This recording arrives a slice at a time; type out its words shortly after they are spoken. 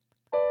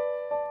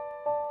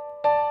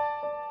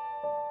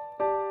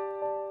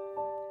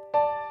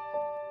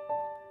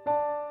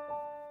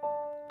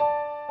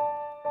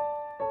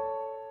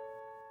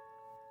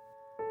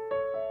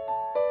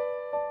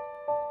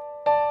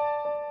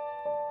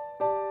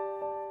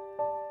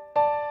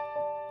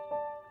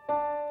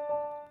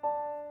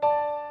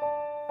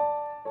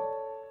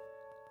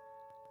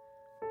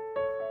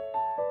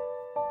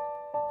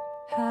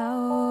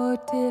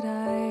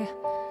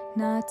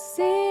not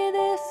see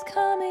this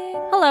coming.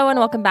 Hello, and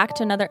welcome back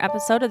to another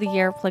episode of the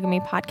Year of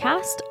Polygamy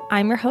podcast.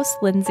 I'm your host,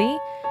 Lindsay,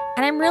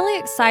 and I'm really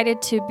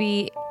excited to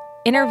be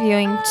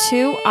interviewing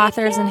two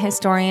authors and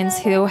historians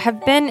who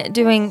have been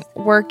doing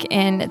work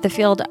in the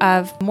field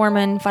of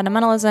Mormon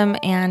fundamentalism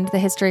and the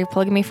history of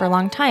polygamy for a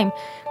long time.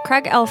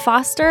 Craig L.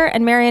 Foster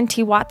and Marianne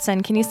T.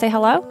 Watson. Can you say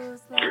hello?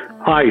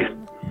 Hi.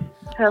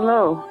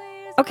 Hello.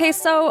 Okay,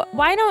 so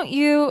why don't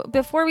you,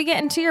 before we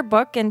get into your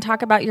book and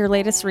talk about your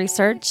latest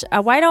research,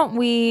 why don't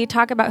we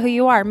talk about who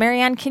you are?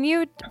 Marianne, can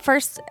you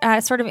first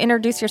sort of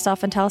introduce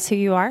yourself and tell us who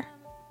you are?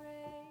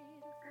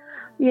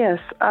 Yes,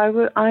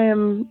 I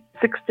am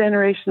sixth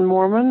generation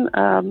Mormon.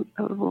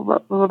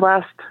 The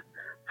last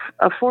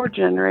 4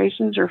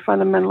 generations are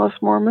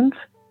fundamentalist Mormons.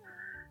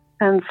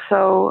 And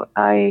so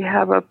I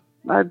have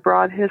a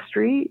broad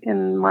history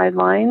in my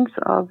lines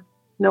of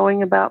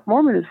knowing about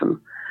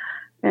Mormonism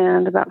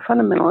and about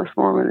fundamentalist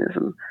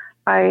Mormonism.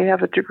 I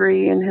have a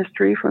degree in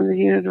history from the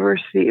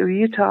University of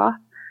Utah,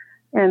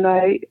 and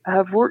I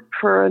have worked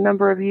for a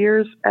number of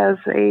years as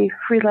a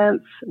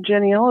freelance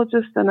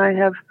genealogist, and I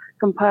have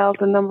compiled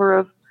a number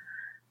of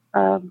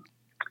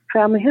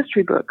family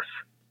history books,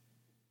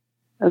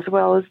 as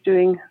well as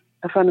doing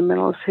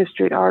fundamentalist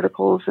history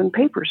articles and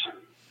papers.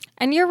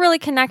 And you're really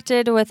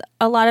connected with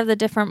a lot of the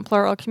different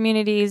plural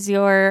communities.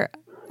 You're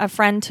a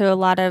friend to a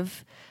lot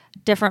of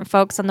different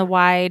folks on the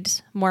wide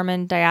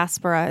Mormon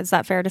diaspora. Is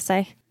that fair to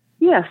say?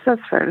 Yes, that's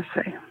fair to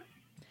say.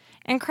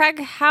 And Craig,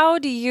 how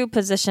do you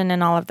position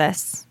in all of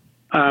this?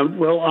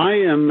 Well,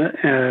 I'm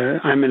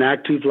an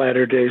active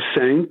Latter-day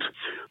Saint.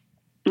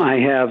 I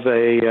have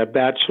a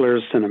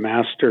bachelor's and a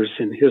master's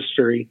in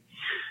history,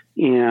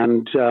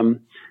 and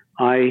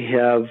I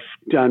have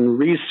done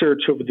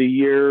research over the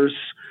years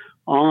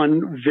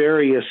on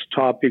various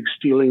topics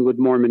dealing with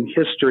Mormon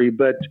history,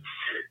 but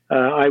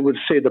I would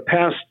say the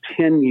past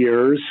 10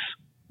 years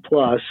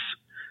plus,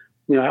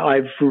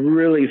 I've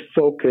really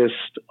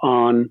focused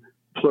on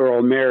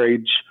plural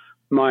marriage.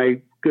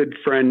 My good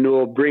friend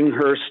Newell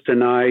Bringhurst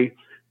and I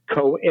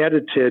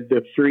co-edited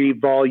the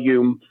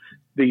 3-volume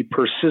The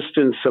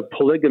Persistence of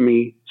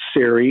Polygamy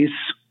series.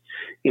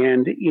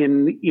 And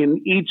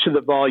in each of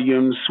the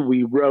volumes,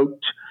 we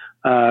wrote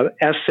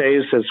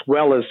essays as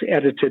well as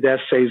edited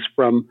essays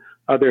from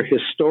other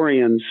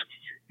historians.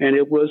 And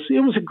it was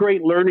a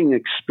great learning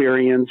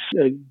experience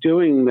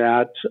doing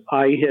that.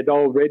 I had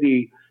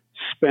already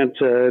spent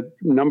a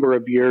number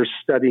of years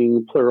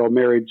studying plural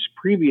marriage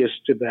previous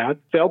to that,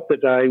 felt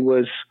that I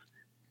was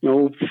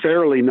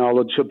fairly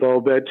knowledgeable,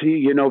 but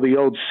the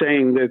old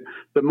saying that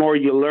the more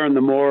you learn,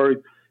 the more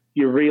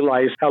you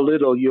realize how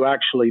little you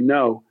actually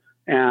know.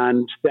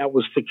 And that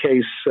was the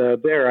case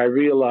there. I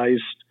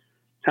realized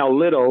how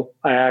little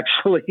I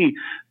actually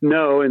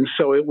know, and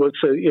so it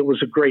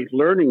was a great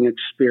learning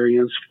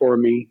experience for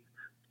me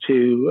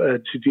to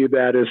do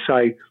that as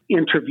I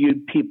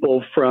interviewed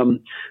people from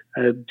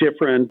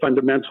different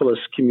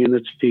fundamentalist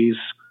communities.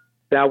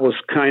 That was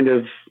kind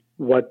of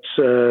what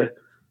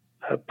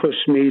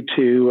pushed me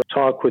to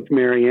talk with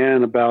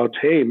Marianne about,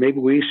 hey, maybe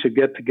we should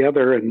get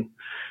together and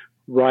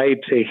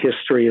write a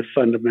history of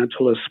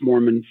fundamentalist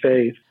Mormon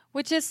faith.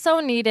 Which is so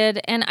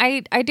needed. And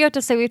I do have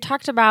to say, we've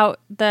talked about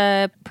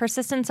the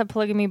Persistence of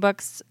Polygamy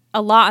books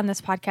a lot on this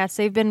podcast.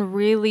 They've been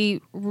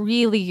really,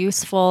 really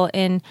useful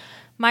in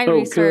my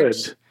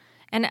research. Good.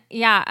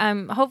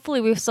 And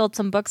hopefully we've sold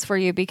some books for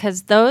you,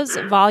 because those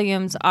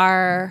volumes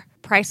are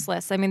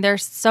priceless. I mean,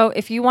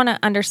 if you want to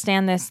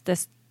understand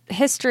this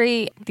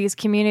history, these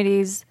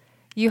communities,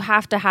 you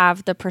have to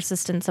have the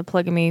Persistence of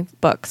Polygamy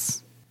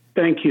books.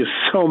 Thank you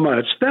so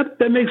much. That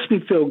makes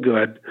me feel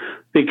good,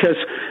 because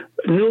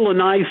Newell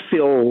and I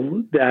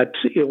feel that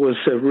it was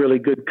a really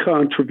good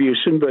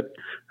contribution, but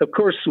of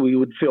course we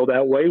would feel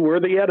that way. We're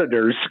the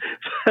editors.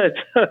 But,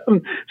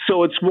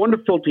 so it's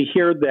wonderful to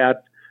hear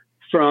that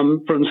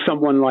from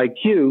someone like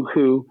you,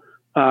 who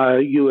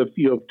you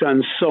have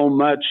done so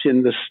much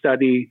in the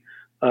study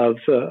of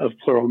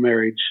plural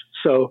marriage.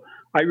 So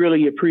I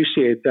really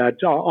appreciate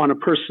that. On a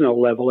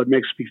personal level, it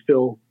makes me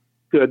feel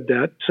good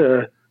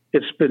that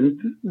it's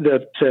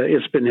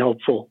been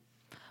helpful.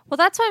 Well,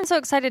 that's why I'm so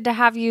excited to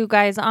have you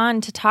guys on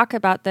to talk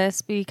about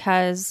this,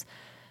 because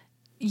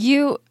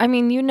you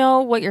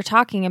know what you're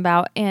talking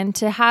about, and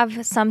to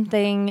have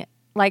something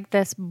like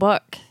this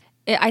book,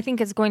 I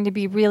think is going to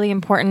be really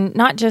important,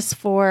 not just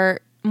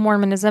for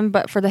Mormonism,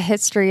 but for the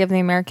history of the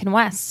American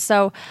West.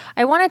 So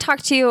I want to talk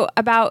to you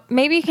about,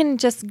 maybe you can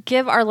just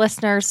give our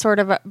listeners sort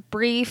of a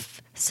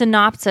brief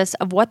synopsis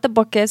of what the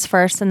book is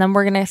first, and then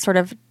we're going to sort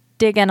of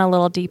dig in a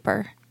little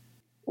deeper.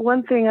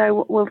 One thing I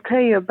will tell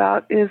you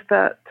about is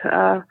that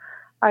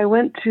I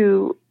went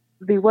to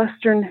the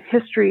Western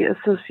History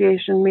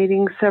Association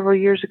meeting several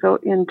years ago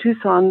in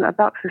Tucson,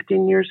 about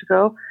 15 years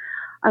ago,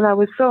 and I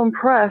was so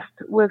impressed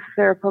with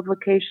their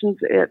publications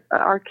at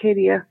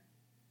Arcadia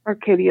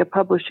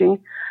Publishing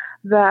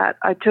that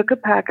I took a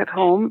packet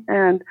home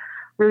and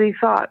really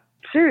thought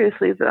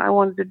seriously that I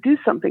wanted to do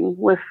something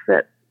with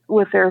it,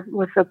 with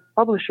the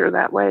publisher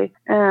that way.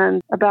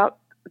 And about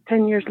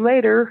 10 years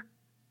later,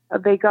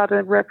 they got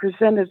a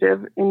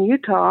representative in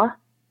Utah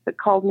that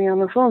called me on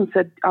the phone and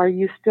said, "Are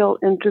you still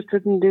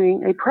interested in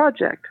doing a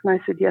project?" And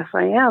I said, "Yes,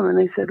 I am." And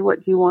they said,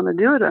 "What do you want to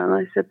do it on?"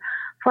 I said,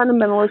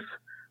 "Fundamentalist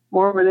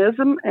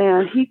Mormonism,"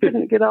 and he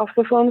couldn't get off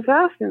the phone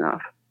fast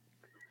enough.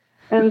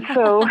 And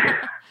so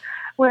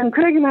when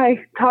Craig and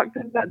I talked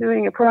about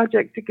doing a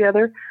project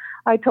together,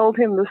 I told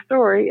him the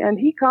story, and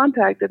he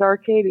contacted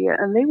Arcadia,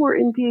 and they were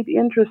indeed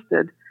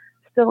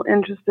still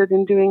interested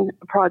in doing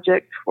a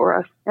project for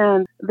us.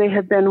 And they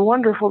have been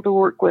wonderful to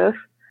work with.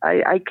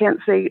 I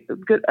can't say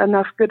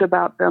enough good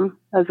about them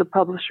as a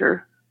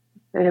publisher.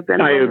 They have been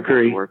wonderful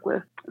to work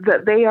with.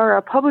 That they are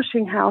a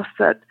publishing house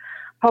that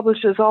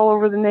publishes all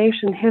over the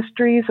nation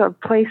histories of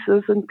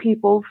places and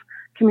peoples,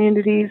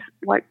 communities,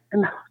 like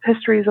and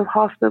histories of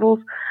hospitals.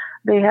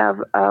 They have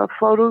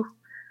photos.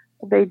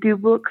 They do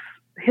books,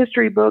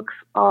 history books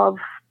of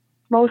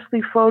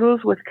mostly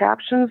photos with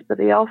captions, but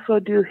they also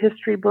do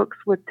history books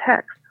with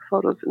text,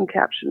 photos and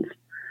captions.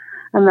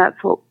 And that's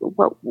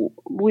what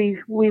we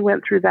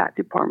went through that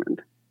department.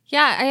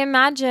 Yeah, I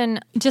imagine,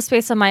 just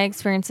based on my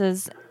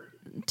experiences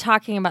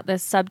talking about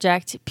this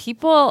subject,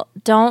 people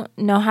don't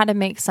know how to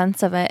make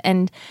sense of it.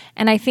 And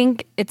I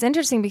think it's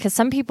interesting because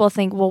some people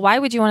think, well, why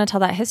would you want to tell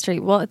that history?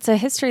 Well, it's a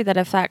history that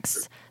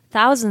affects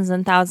thousands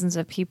and thousands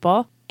of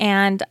people.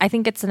 And I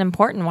think it's an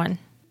important one.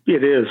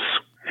 It is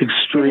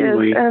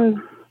extremely. It is,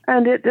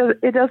 and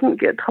it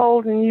doesn't get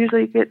told, and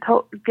usually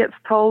gets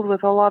told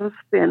with a lot of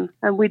spin.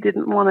 And we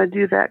didn't want to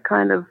do that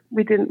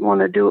we didn't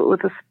want to do it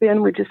with a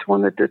spin. We just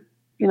wanted to,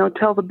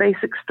 tell the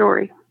basic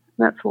story.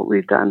 That's what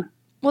we've done.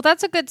 Well,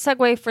 that's a good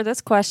segue for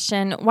this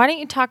question. Why don't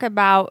you talk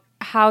about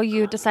how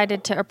you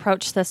decided to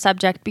approach the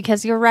subject?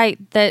 Because you're right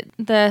that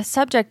the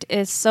subject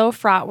is so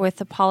fraught with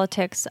the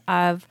politics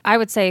of, I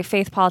would say,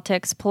 faith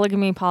politics,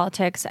 polygamy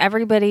politics.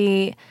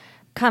 Everybody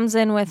comes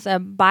in with a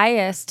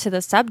bias to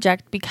the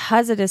subject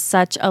because it is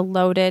such a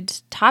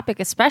loaded topic,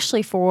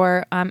 especially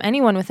for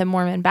anyone with a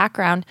Mormon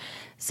background.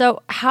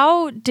 So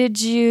how did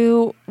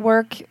you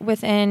work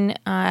within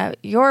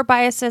your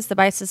biases, the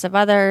biases of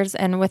others,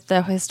 and with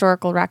the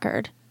historical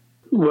record?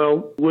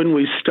 Well, when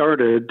we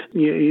started,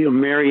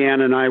 Marianne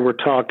and I were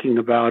talking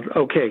about,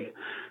 okay,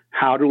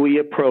 how do we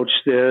approach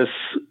this,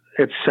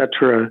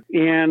 etc.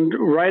 And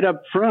right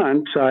up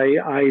front,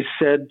 I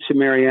said to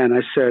Marianne,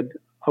 I said,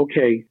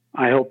 okay,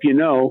 I hope you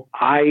know,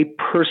 I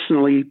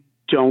personally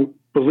don't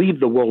believe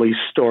the Woolley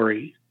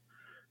story.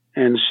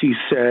 And she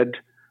said,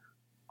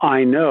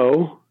 I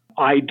know,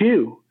 I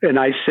do. And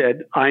I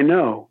said, I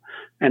know.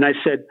 And I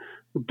said,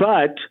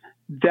 but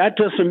that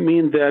doesn't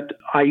mean that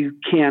I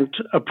can't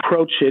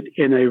approach it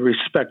in a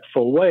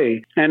respectful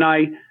way. And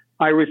I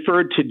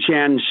referred to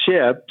Jan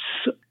Ships,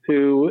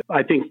 who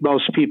I think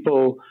most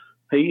people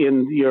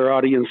in your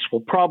audience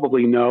will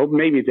probably know.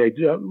 Maybe they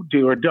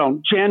do or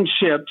don't. Jan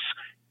Ships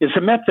is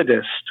a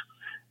Methodist,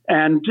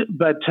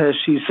 but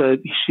she's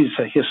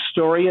a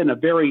historian, a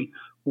very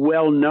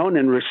well-known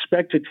and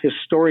respected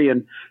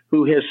historian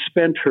who has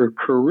spent her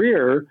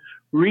career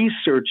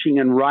researching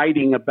and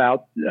writing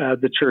about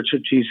the Church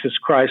of Jesus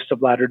Christ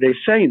of Latter-day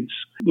Saints.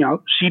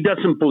 She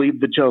doesn't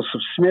believe the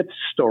Joseph Smith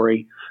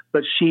story,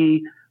 but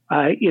she,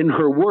 in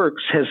her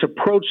works, has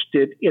approached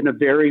it in a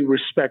very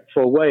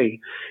respectful way.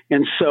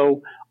 And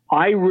so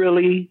I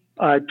really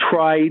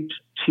tried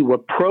to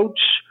approach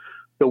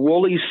the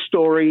Woolley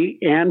story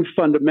and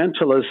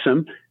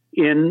fundamentalism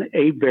in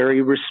a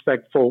very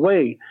respectful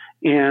way.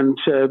 And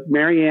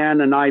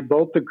Marianne and I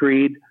both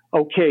agreed,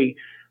 okay,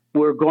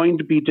 we're going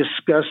to be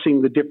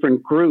discussing the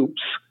different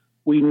groups.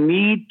 We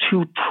need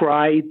to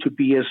try to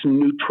be as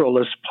neutral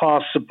as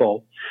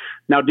possible.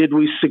 Now, did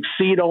we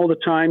succeed all the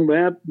time?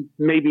 Well,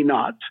 maybe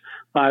not.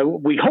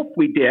 We hope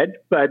we did,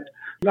 but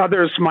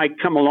others might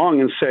come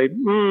along and say,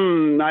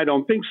 I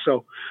don't think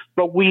so.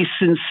 But we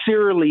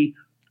sincerely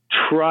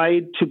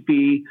tried to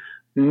be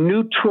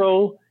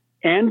neutral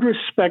and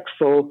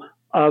respectful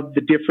of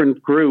the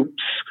different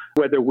groups,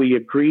 whether we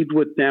agreed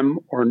with them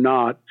or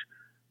not.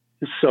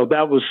 So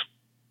that was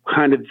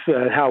kind of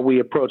how we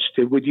approached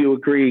it. Would you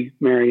agree,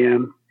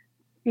 Marianne?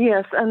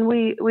 Yes, and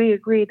we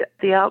agreed at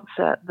the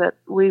outset that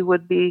we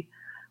would be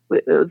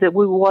that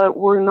we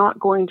were not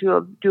going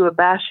to do a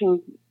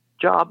bashing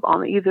job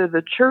on either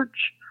the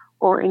church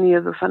or any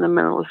of the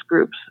fundamentalist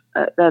groups.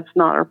 That's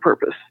not our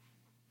purpose.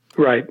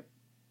 Right.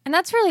 And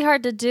that's really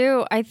hard to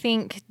do, I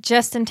think,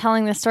 just in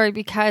telling the story,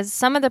 because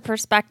some of the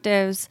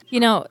perspectives,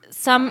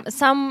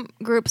 some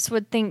groups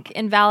would think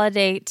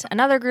invalidate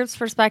another group's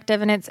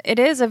perspective, and it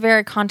is a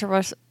very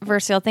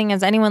controversial thing.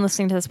 As anyone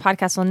listening to this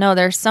podcast will know,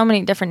 there's so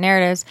many different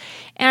narratives.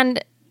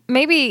 And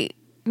maybe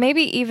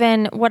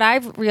even what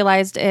I've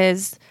realized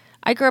is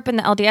I grew up in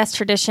the LDS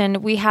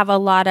tradition. We have a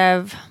lot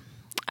of,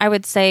 I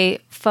would say,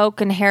 folk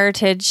and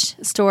heritage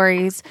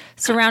stories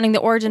surrounding the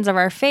origins of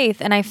our faith.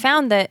 And I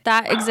found that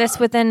exists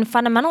within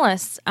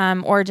fundamentalist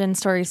origin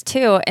stories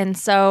too. And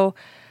so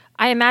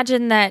I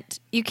imagine that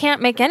you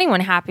can't make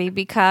anyone happy,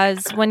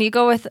 because when you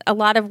go with a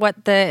lot of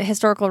what the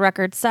historical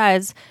record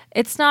says,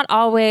 it's not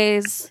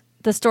always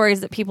the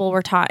stories that people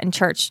were taught in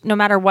church, no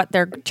matter what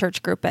their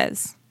church group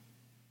is.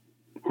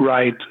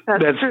 Right.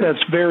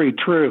 That's very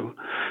true.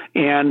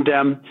 And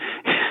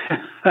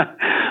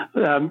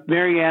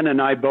Marianne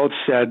and I both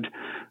said,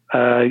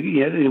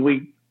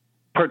 we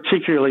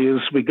particularly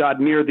as we got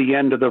near the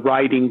end of the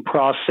writing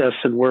process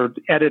and we're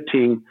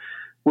editing,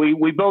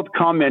 we both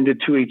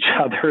commented to each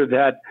other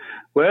that,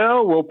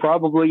 well, we'll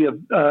probably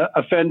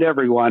offend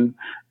everyone,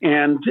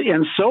 and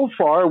so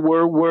far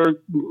we're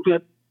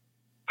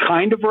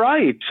kind of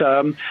right.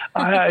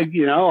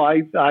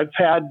 I've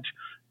had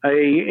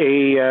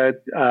a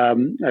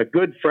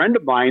good friend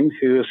of mine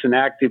who is an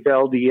active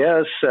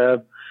LDS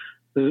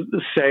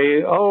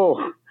say,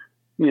 "Oh,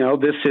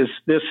 this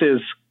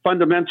is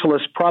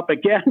fundamentalist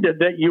propaganda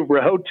that you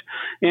wrote,"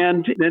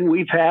 and then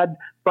we've had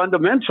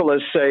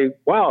fundamentalists say,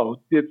 "Wow,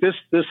 this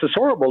is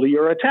horrible.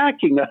 You're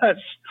attacking us."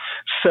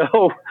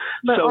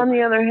 But on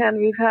the other hand,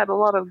 we've had a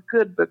lot of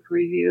good book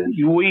reviews.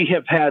 We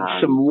have had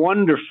some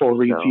wonderful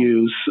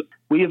reviews.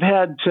 We have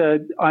had.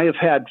 I have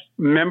had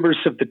members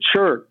of the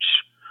church.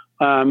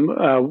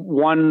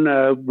 One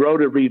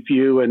wrote a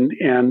review, and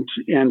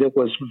it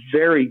was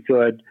very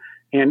good.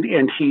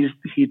 And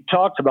he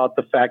talked about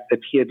the fact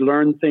that he had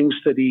learned things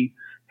that he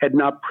had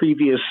not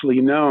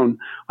previously known.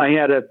 I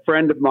had a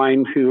friend of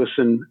mine who was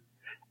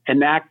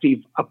an active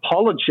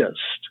apologist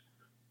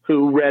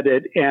who read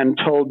it and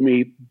told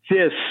me,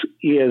 "This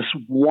is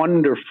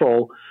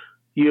wonderful.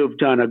 You have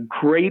done a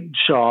great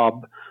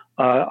job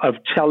of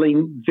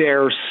telling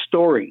their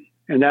story."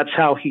 And that's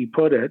how he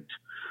put it.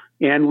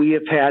 And we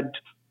have had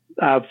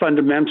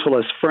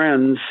fundamentalist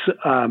friends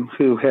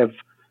who have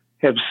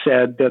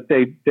said that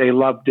they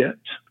loved it.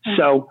 Mm-hmm.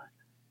 So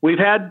we've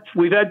had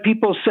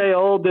people say,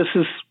 "Oh, this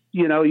is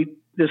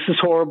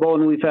horrible,"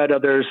 and we've had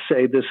others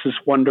say this is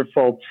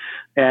wonderful,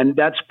 and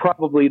that's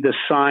probably the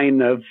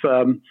sign of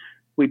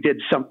we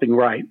did something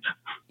right.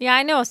 Yeah,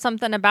 I know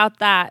something about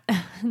that.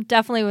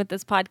 Definitely with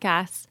this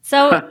podcast.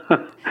 So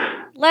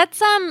let's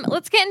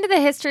get into the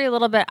history a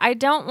little bit. I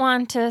don't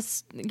want to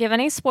give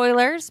any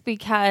spoilers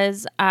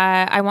because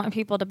I want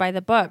people to buy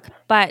the book.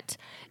 But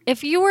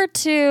if you were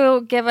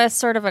to give us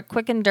sort of a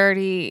quick and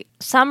dirty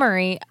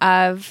summary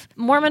of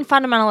Mormon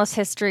fundamentalist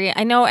history,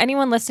 I know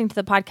anyone listening to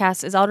the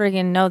podcast is already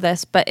going to know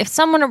this, but if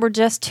someone were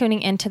just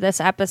tuning into this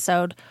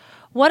episode,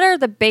 what are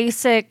the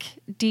basic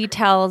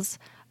details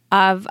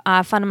of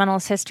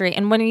fundamentalist history?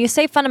 And when you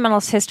say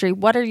fundamentalist history,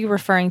 what are you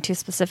referring to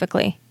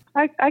specifically?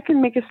 I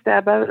can make a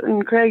stab at it,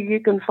 and Craig, you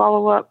can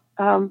follow up.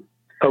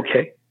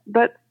 Okay.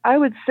 But I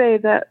would say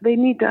that they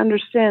need to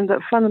understand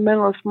that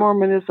fundamentalist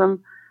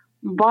Mormonism,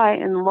 by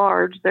and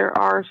large, there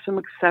are some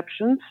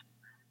exceptions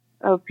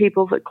of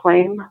people that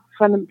claim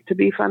to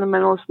be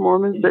fundamentalist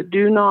Mormons that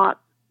do not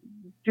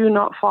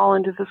fall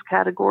into this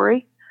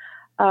category.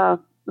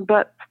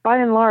 But by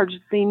and large,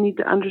 they need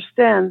to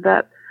understand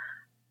that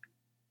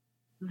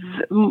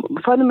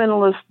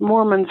fundamentalist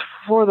Mormons,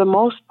 for the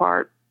most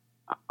part,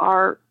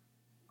 are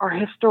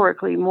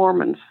historically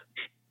Mormons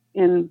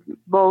in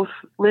both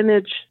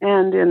lineage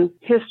and in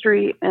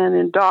history and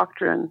in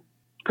doctrine,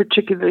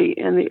 particularly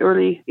in the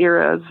early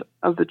eras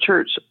of the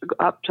church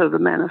up to the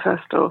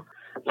manifesto.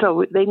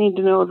 So they need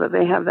to know that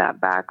they have that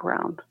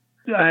background.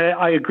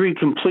 I agree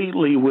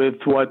completely with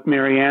what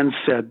Marianne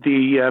said.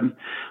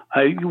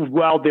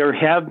 While there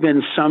have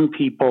been some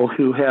people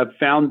who have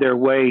found their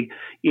way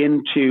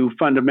into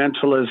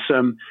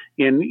fundamentalism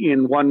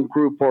in one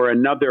group or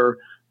another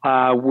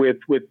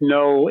with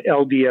no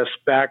LDS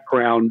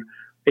background,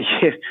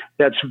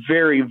 that's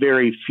very,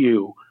 very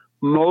few.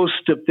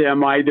 Most of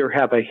them either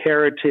have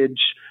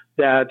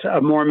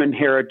a Mormon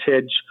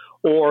heritage,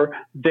 or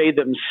they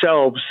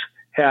themselves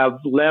have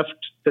left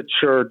the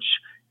church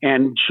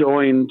and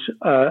joined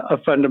a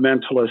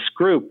fundamentalist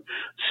group.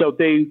 So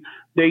they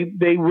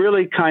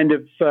really kind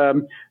of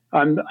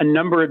a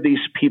number of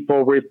these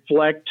people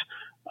reflect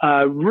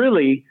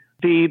really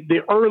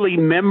the early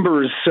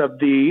members of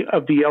the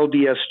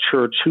LDS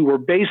Church, who were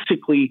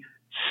basically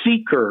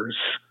seekers,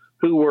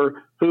 who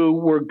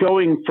were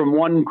going from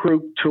one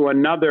group to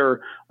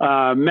another,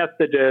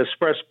 Methodist,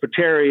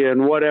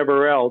 Presbyterian,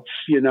 whatever else,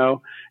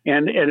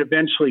 and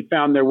eventually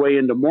found their way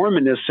into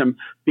Mormonism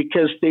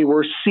because they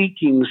were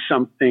seeking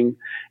something.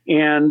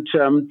 And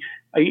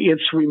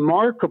it's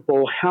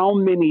remarkable how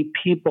many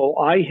people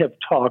I have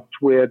talked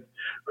with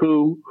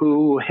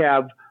who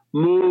have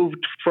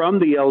moved from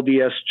the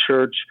LDS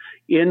Church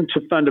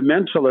into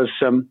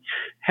fundamentalism,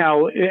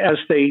 how, as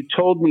they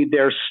told me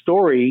their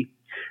story,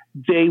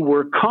 they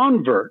were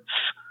converts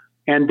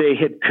and they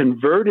had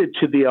converted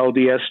to the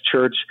LDS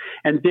Church.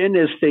 And then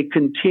as they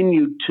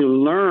continued to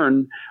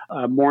learn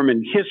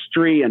Mormon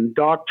history and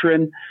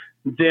doctrine,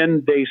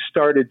 then they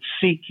started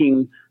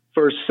seeking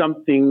for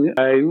something,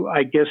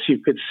 I guess you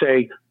could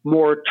say,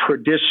 more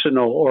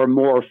traditional or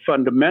more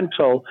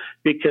fundamental,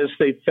 because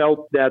they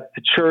felt that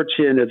the church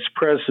in its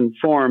present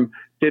form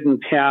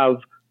didn't have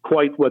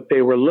quite what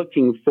they were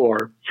looking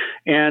for.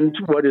 And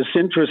what is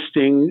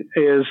interesting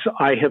is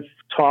I have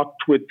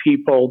talked with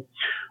people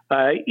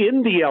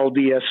in the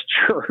LDS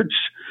Church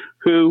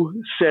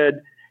who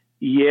said,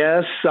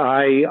 yes,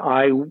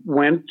 I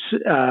went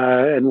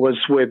and was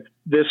with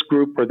this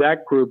group or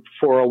that group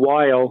for a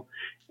while,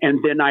 And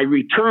then I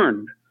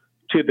returned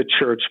to the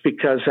church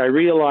because I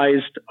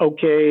realized,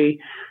 okay,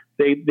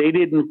 they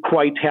didn't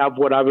quite have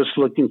what I was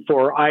looking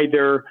for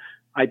either.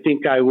 I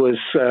think I was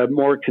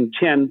more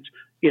content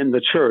in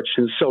the church,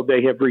 and so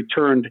they have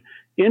returned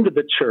into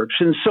the church.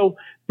 And so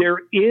there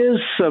is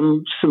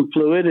some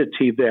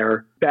fluidity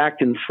there, back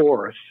and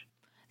forth.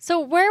 So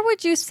where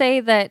would you say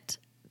that,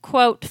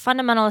 quote,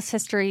 fundamentalist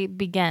history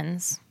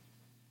begins?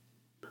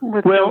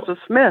 With Joseph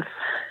Smith.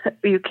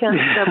 You can't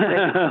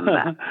separate from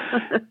that.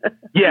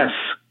 Yes,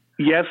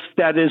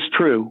 that is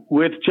true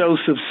with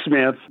Joseph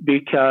Smith,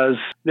 because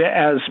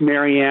as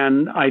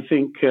Marianne, I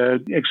think,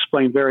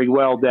 explained very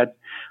well, that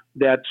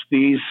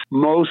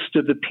most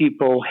of the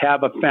people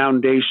have a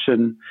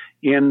foundation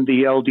in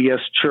the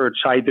LDS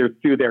Church, either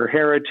through their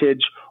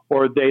heritage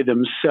or they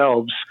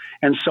themselves.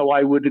 And so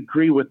I would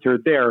agree with her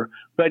there.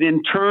 But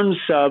in terms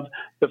of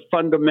the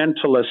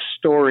fundamentalist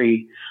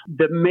story,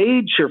 the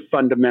major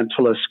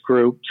fundamentalist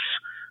groups,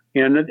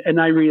 and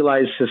I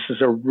realize this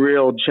is a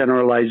real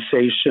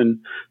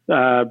generalization,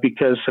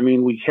 because, I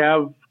mean, we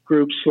have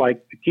groups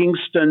like the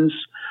Kingstons,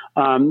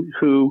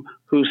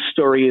 whose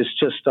story is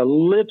just a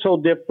little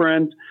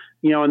different,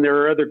 and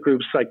there are other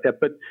groups like that.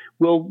 But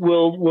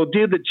we'll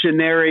do the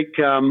generic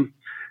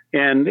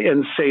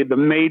and say the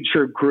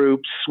major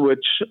groups,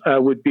 which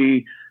would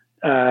be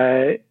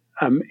AUB,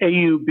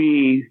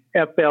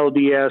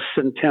 FLDS,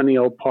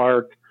 Centennial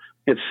Park,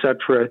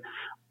 etc.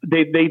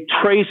 They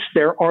trace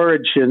their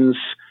origins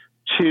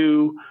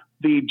to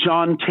the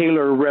John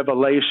Taylor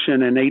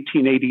revelation in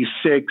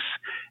 1886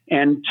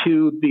 and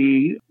to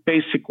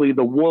basically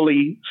the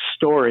Woolley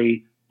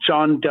story,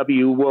 John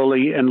W.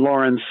 Woolley and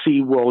Lawrence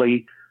C.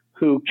 Woolley,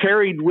 who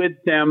carried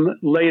with them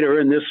later,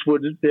 and this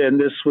was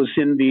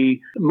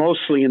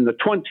mostly in the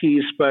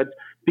 20s, but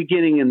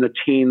beginning in the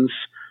teens,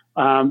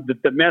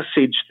 the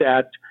message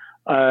that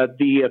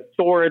the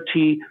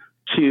authority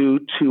to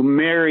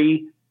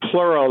marry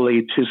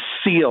plurally, to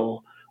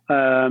seal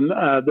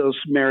those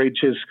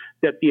marriages,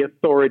 that the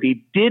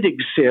authority did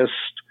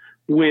exist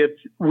with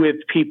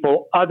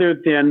people other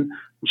than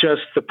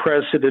just the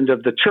president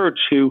of the church,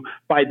 who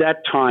by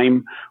that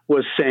time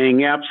was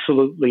saying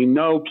absolutely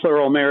no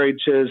plural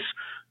marriages,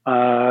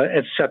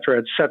 et cetera,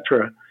 et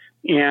cetera.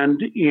 And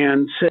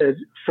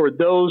for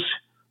those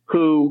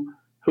who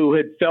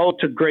had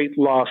felt a great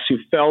loss, who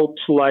felt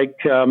like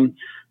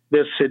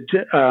this had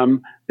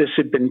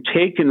been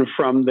taken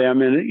from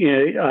them,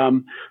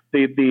 and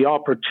the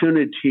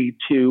opportunity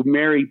to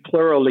marry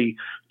plurally,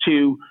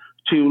 to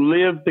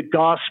live the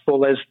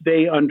gospel as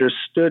they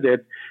understood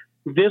it,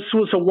 this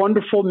was a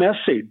wonderful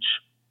message.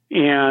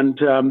 And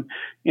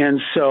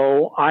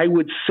so I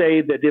would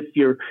say that if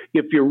you're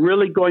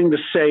really going to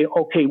say,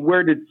 okay,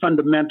 where did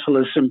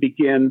fundamentalism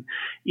begin?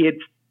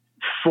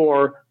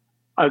 For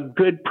a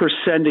good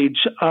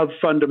percentage of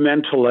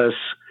fundamentalists,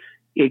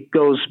 it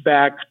goes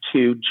back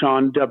to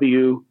John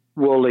W.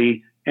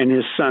 Woolley and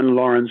his son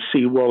Lawrence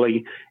C.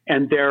 Woolley,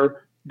 and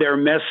their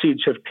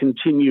message of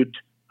continued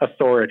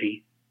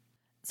authority.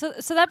 So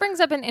that brings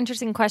up an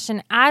interesting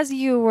question. As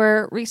you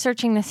were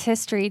researching this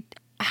history,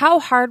 how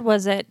hard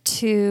was it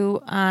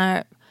to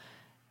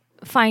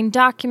find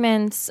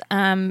documents,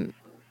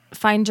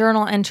 find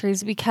journal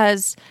entries?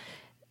 Because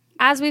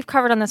as we've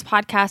covered on this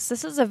podcast,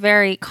 this is a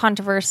very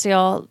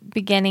controversial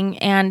beginning,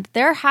 and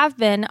there have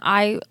been,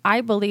 I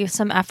believe,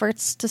 some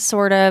efforts to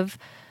sort of,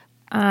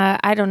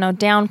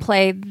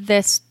 downplay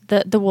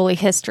the Woolley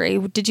history.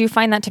 Did you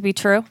find that to be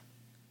true?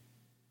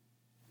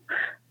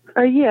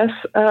 Yes,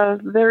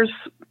 it's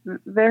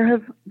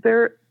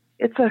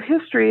a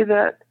history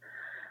that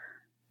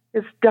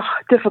is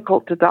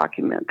difficult to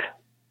document,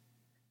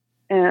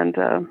 and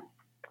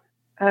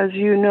as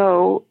you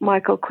know,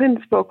 Michael Quinn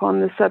spoke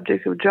on the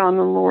subject of John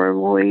and Laura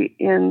Woolley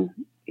in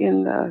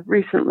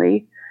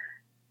recently,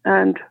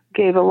 and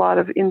gave a lot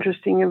of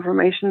interesting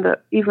information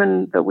that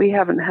we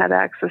haven't had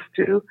access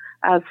to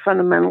as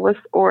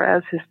fundamentalists or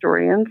as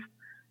historians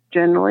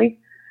generally.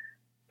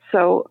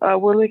 So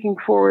we're looking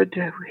forward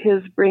to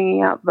his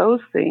bringing out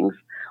those things.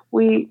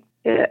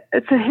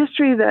 It's a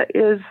history that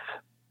is.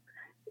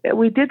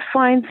 We did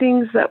find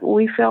things that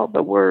we felt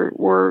that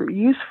were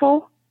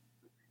useful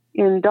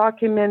in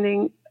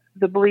documenting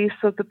the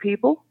beliefs of the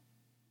people.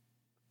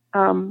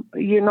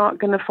 You're not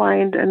going to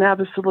find an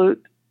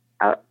absolute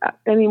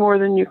any more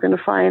than you're going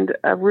to find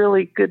a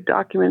really good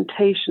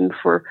documentation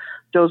for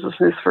Joseph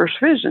Smith's first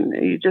vision.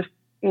 You just,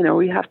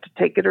 you have to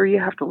take it or you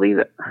have to leave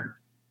it.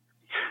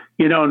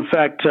 In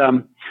fact,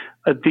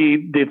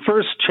 the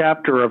first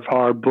chapter of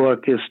our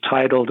book is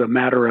titled A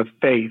Matter of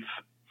Faith.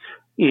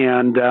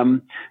 And,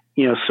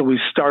 so we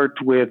start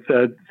with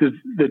the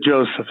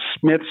Joseph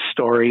Smith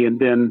story, and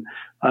then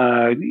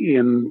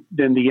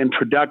the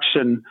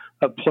introduction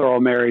of plural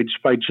marriage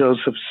by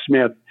Joseph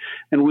Smith.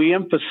 And we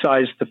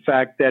emphasize the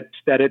fact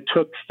that it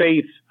took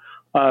faith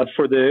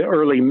for the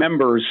early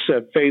members,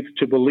 faith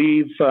to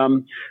believe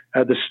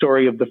the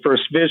story of the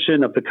first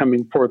vision, of the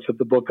coming forth of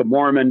the Book of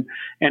Mormon,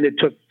 and it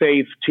took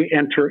faith to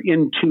enter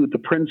into the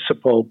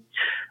principle.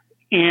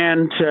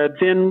 And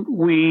then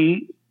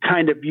we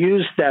kind of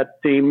use that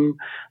theme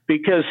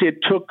because it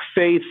took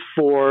faith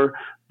for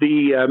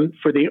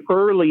the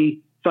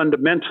early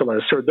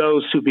fundamentalists, or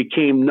those who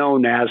became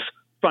known as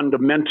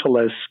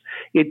fundamentalists.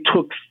 It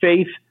took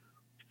faith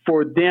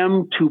for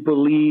them to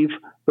believe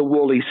the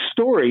Woolley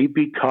story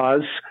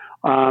because,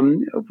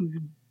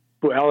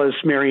 well, as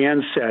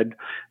Marianne said,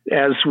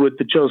 as with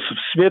the Joseph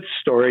Smith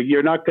story,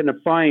 you're not going to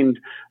find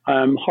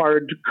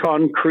hard,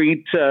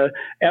 concrete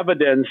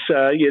evidence,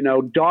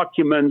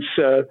 documents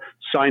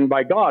signed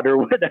by God or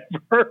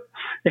whatever,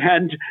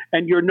 and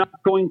you're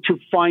not going to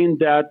find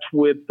that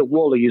with the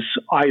Woolleys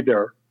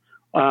either.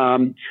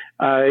 And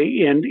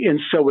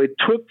so it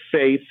took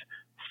faith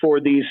for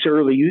these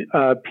early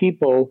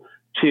people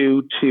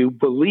to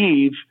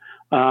believe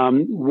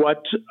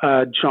what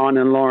John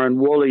and Lauren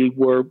Woolley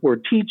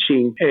were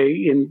teaching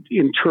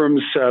in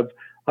terms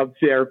of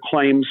their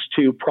claims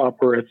to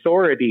proper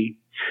authority.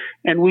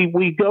 And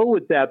we go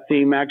with that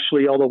theme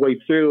actually all the way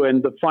through.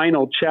 And the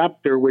final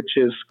chapter, which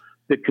is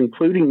the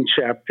concluding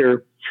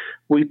chapter,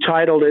 we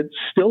titled it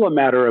Still a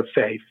Matter of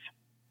Faith,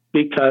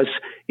 because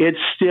it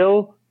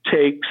still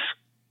takes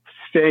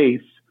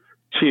faith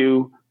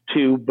to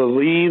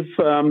believe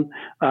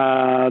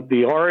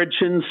the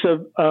origins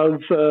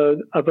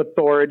of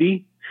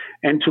authority,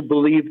 and to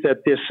believe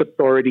that this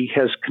authority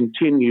has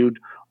continued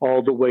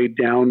all the way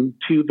down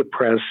to the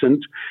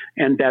present,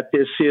 and that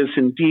this is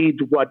indeed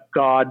what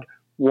God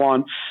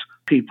wants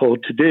people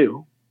to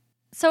do.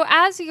 So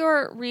as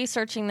you're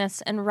researching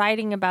this and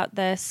writing about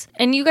this,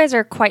 and you guys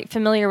are quite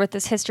familiar with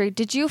this history,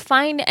 did you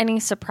find any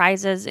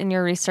surprises in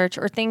your research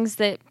or things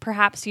that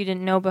perhaps you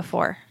didn't know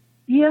before?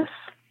 Yes,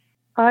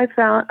 I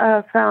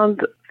found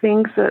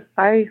things that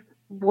I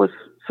was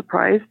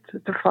surprised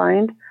to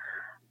find.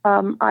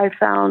 I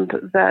found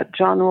that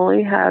John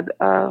Woolley had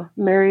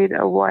married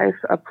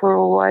a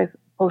plural wife,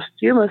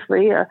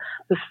 posthumously,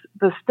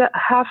 the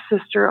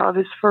half-sister of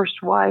his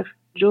first wife,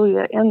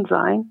 Julia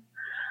Ensign.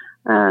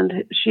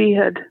 And she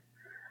had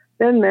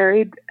been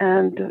married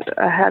and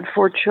had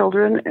 4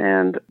 children,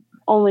 and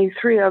only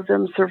 3 of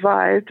them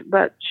survived,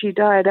 but she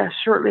died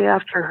shortly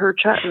after her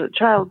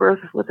childbirth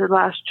with her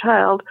last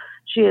child.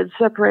 She had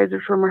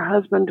separated from her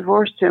husband,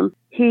 divorced him.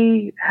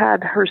 He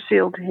had her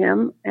sealed to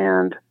him,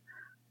 and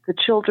the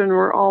children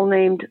were all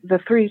named, the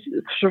 3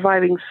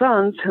 surviving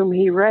sons whom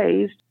he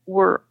raised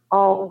were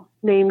all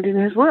named in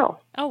his will.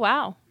 Oh,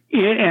 wow.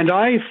 Yeah, and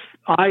I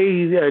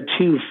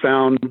too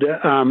found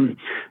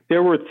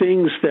there were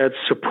things that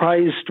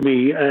surprised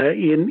me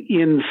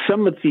in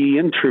some of the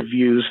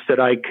interviews that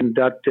I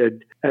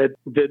conducted.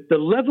 The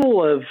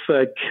level of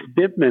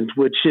commitment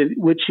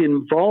which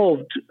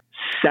involved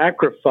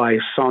sacrifice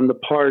on the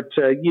part.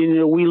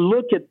 We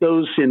look at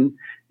those in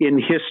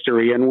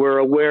history, and we're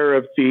aware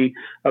of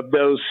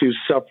those who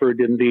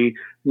suffered in the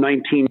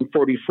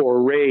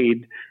 1944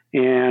 raid,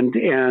 and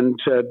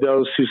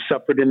those who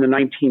suffered in the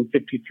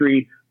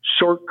 1953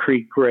 Short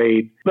Creek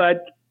raid.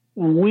 But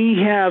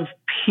we have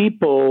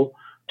people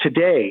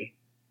today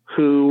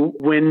who,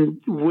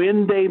 when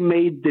they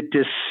made the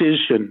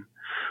decision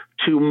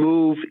to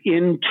move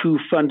into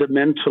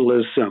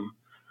fundamentalism,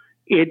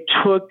 it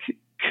took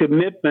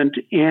commitment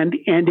and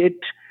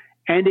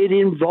it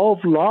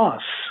involved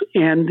loss.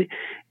 And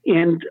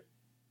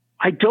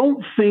I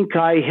don't think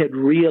I had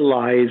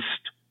realized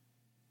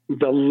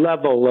the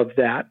level of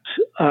that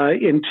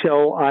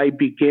until I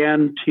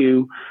began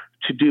to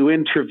do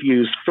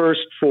interviews,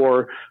 first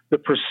for the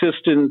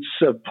Persistence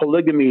of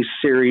Polygamy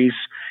series,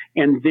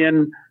 and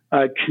then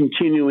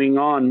continuing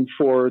on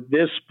for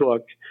this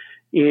book,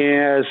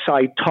 as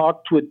I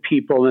talked with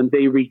people and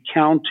they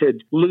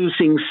recounted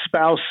losing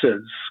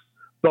spouses,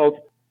 both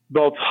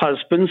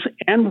husbands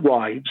and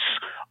wives,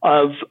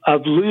 of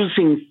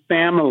losing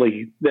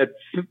family, that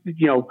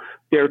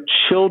their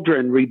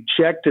children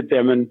rejected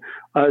them, and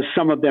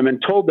some of them,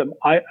 and told them,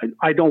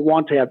 I don't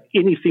want to have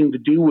anything to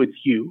do with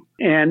you,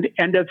 and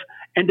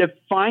of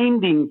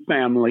finding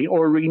family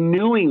or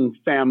renewing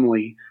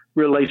family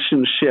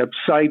relationships.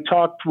 I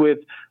talked with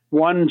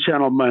one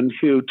gentleman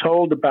who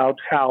told about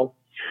how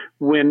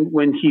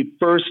when he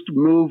first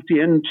moved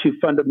into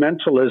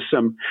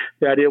fundamentalism,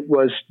 that it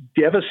was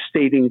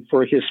devastating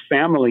for his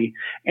family,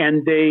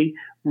 and they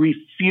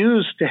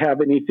refused to have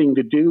anything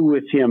to do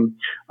with him.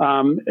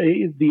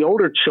 The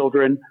older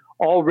children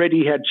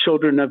already had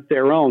children of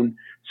their own,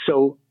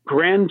 so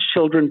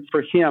grandchildren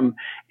for him,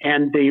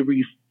 and they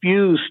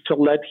refused to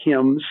let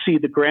him see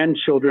the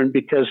grandchildren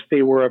because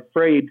they were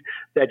afraid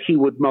that he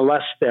would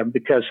molest them,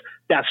 because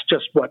that's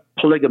just what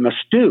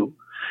polygamists do.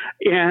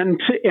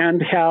 And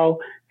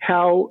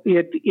how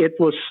it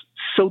was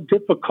so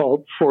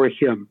difficult for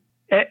him.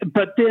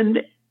 But then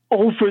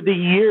over the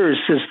years,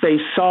 as they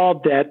saw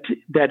that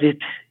it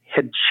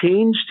had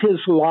changed his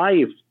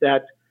life,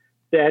 that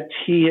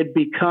he had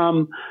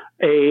become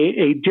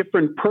a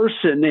different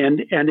person,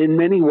 and in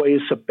many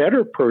ways a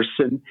better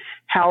person,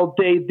 how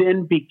they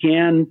then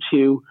began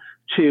to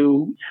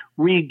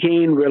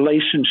regain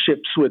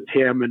relationships with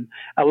him and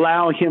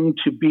allow him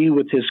to be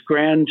with his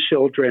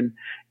grandchildren.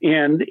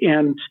 And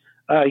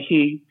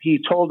he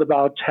told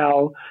about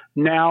how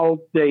now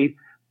they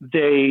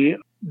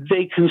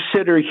they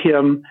consider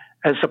him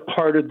as a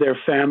part of their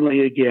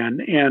family again,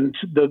 and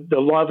the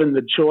love and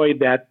the joy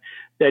that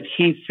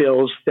he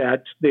feels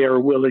that they are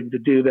willing to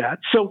do that.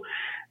 So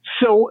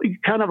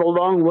kind of a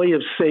long way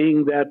of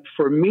saying that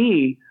for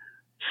me,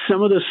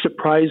 some of the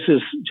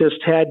surprises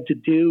just had to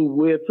do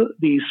with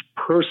these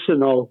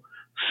personal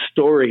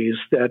stories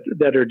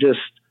that are just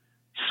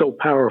so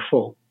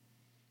powerful.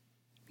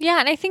 Yeah,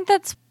 and I think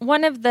that's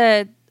one of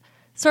the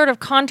sort of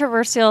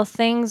controversial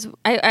things,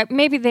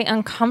 maybe the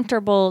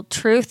uncomfortable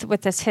truth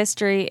with this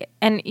history.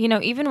 And,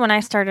 even when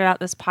I started out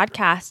this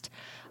podcast,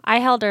 I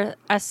held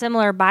a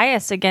similar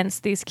bias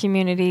against these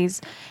communities.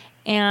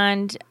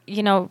 And,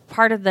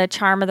 part of the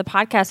charm of the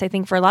podcast, I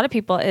think, for a lot of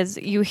people is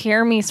you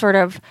hear me sort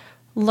of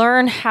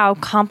learn how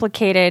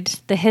complicated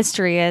the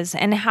history is,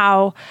 and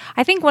how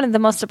I think one of the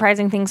most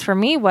surprising things for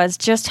me was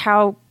just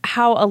how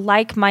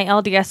alike my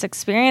LDS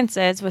experience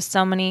is with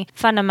so many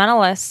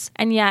fundamentalists,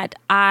 and yet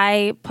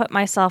I put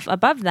myself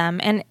above them.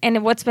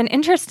 And what's been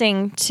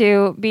interesting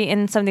to be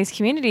in some of these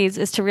communities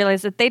is to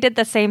realize that they did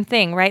the same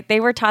thing, right? They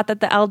were taught that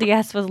the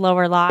LDS was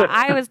lower law.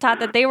 I was taught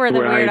that they were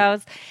the right.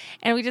 weirdos,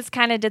 and we just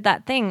kind of did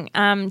that thing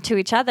to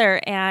each other.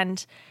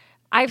 And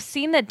I've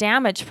seen the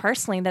damage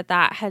personally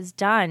that has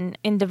done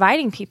in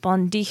dividing people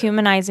and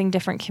dehumanizing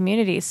different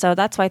communities. So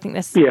that's why I think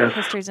this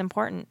history is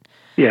important.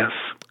 Yes.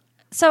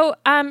 So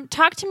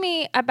talk to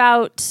me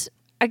about,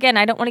 again,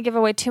 I don't want to give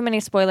away too many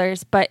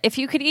spoilers, but if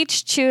you could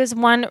each choose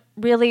one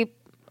really,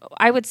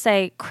 I would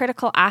say,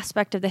 critical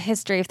aspect of the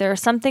history, if there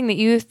is something that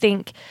you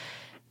think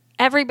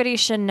everybody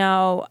should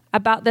know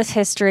about this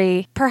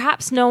history,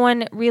 perhaps no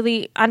one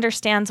really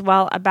understands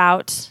well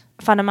about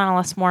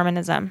fundamentalist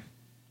Mormonism.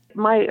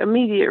 My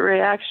immediate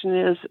reaction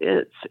is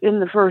it's in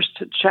the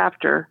first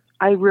chapter.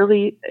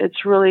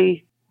 It's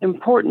really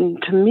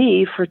important to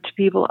me for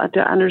people to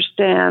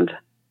understand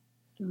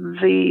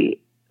the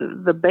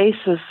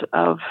basis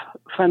of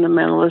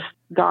fundamentalist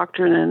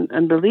doctrine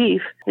and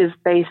belief is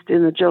based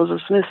in the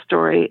Joseph Smith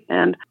story.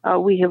 And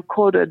we have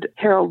quoted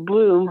Harold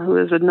Bloom, who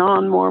is a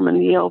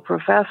non-Mormon Yale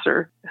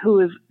professor, who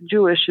is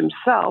Jewish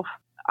himself,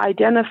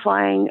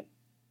 identifying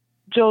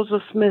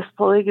Joseph Smith's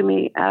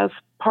polygamy as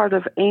part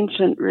of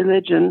ancient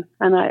religion,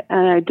 and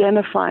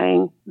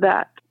identifying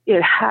that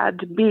it had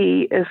to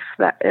be if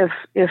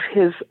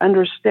his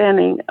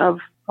understanding of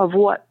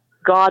what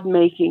God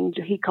making,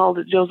 he called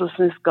it Joseph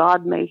Smith's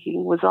God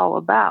making, was all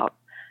about.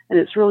 And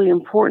it's really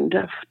important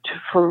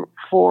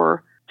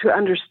to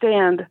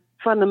understand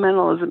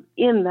fundamentalism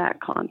in that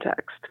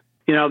context.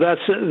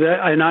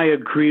 And I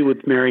agree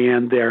with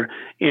Marianne there.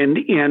 And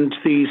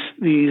these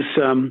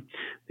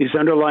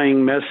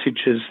underlying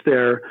messages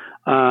there,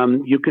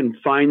 you can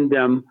find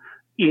them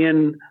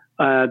in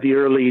the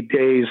early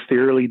days, the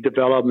early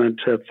development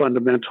of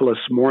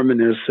fundamentalist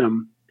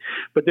Mormonism.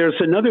 But there's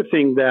another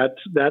thing that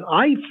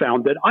I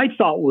found that I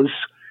thought was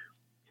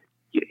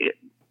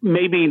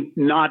maybe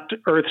not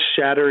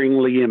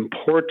earth-shatteringly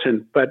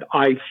important, but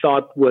I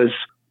thought was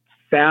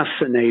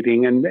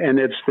fascinating, and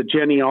it's the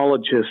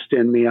genealogist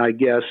in me, I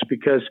guess,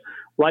 because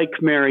like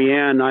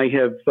Marianne, I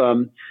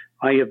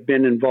have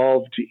been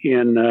involved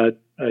in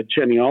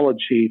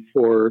genealogy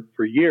for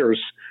years.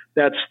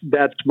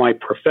 That's my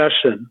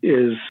profession,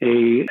 is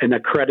an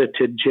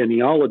accredited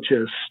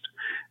genealogist.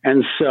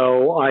 And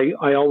so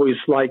I always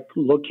like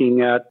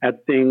looking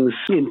at things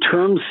in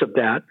terms of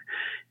that.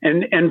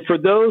 And for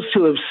those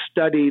who have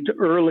studied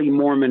early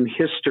Mormon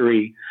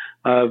history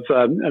of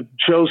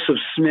Joseph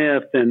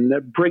Smith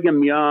and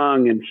Brigham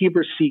Young and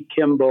Heber C.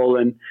 Kimball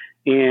and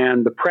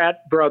the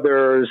Pratt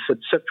brothers, et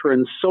cetera,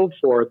 and so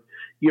forth,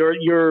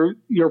 you're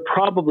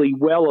probably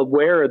well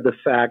aware of the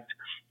fact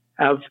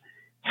of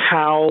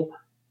how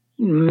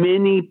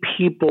many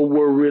people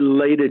were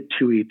related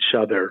to each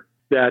other.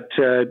 That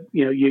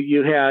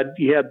you had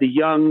the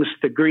Youngs,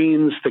 the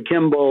Greens, the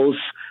Kimballs,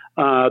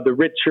 the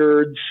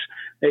Richards.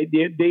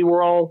 They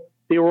were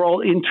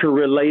all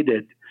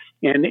interrelated,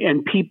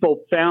 and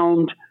people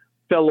found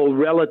fellow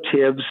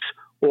relatives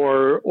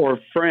or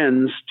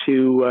friends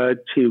to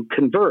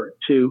convert,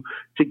 to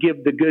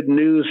give the good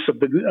news of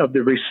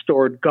the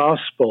restored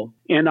gospel.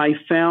 And I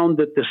found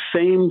that the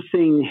same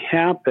thing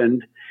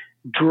happened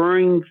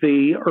during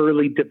the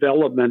early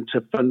development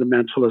of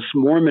fundamentalist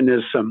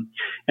Mormonism.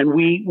 And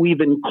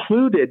we've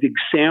included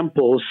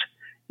examples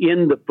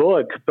in the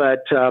book,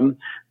 but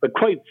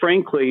quite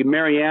frankly,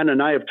 Marianne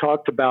and I have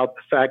talked about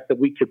the fact that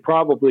we could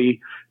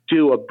probably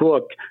do a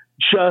book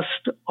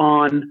just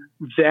on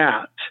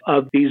that,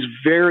 of these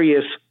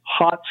various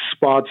hot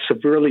spots of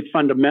early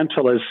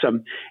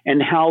fundamentalism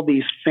and how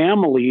these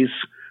families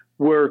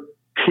were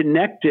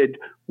connected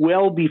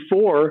well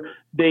before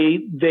they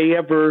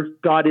ever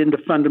got into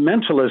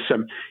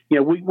fundamentalism.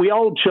 We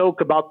all joke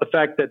about the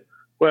fact that,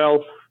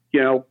 well,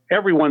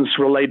 everyone's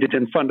related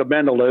in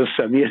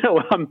fundamentalism.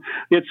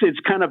 It's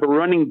kind of a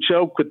running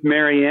joke with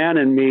Marianne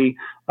and me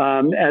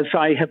as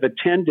I have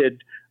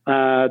attended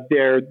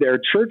their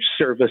church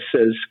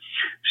services.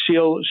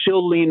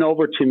 She'll lean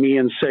over to me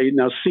and say,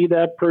 "Now, see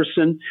that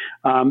person?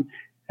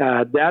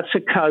 that's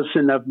a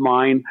cousin of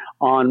mine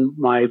on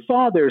my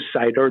father's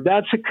side, or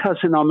that's a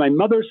cousin on my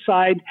mother's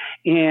side,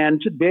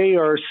 and they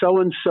are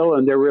so-and-so,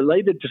 and they're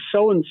related to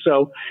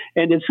so-and-so.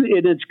 And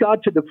it's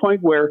got to the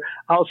point where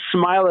I'll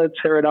smile at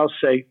her and I'll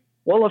say,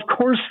 well, of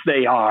course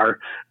they are,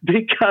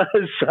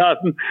 because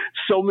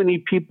so many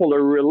people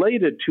are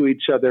related to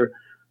each other.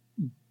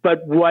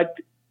 But what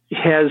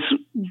has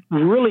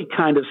really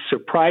kind of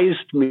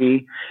surprised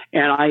me,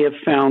 and I have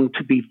found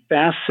to be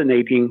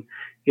fascinating,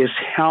 is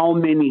how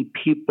many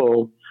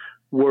people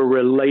were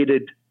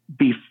related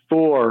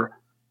before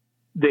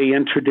they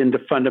entered into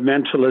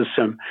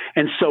fundamentalism.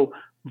 And so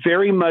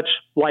very much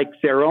like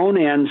their own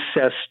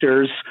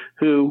ancestors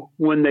who,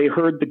 when they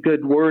heard the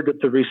good word of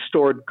the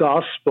restored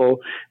gospel,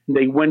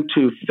 they went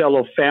to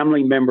fellow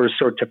family members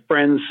or to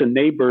friends and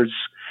neighbors.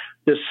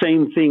 The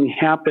same thing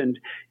happened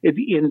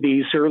in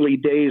these early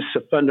days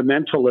of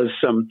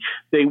fundamentalism.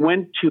 They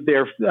went to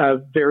their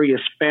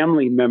various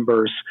family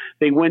members.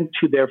 They went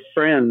to their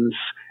friends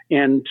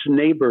and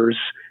neighbors,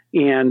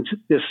 and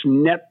this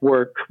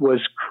network was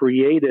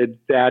created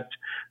that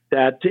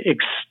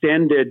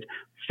extended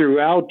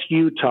throughout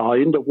Utah,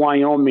 into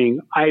Wyoming,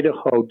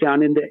 Idaho,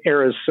 down into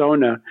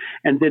Arizona,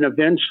 and then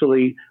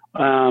eventually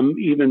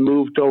even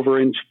moved over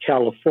into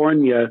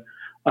California,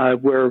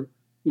 where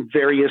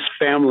various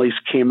families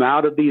came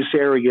out of these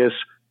areas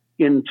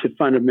into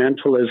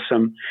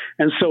fundamentalism.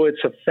 And so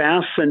it's a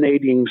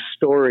fascinating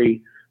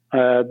story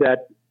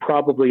that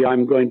probably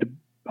I'm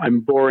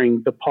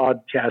boring the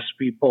podcast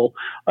people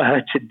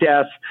to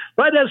death.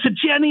 But as a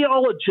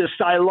genealogist,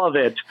 I love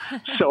it.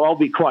 So I'll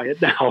be quiet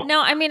now.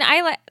 No, I mean,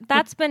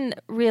 that's been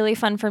really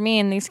fun for me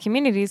in these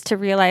communities to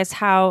realize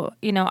how,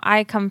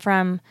 I come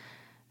from,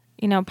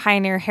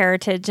 pioneer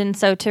heritage. And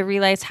so to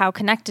realize how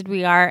connected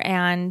we are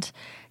and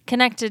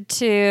connected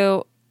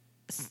to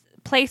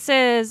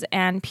places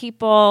and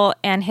people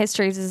and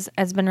histories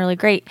has been really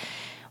great.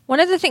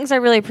 One of the things I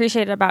really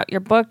appreciate about your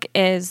book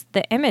is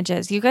the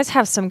images. You guys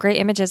have some great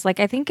images. Like,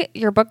 I think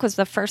your book was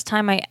the first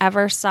time I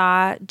ever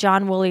saw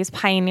John Woolley's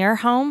pioneer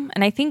home.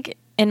 And I think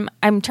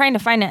I'm trying to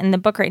find it in the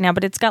book right now,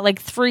 but it's got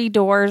like 3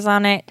 doors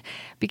on it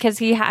because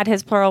he had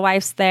his plural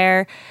wives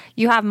there.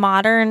 You have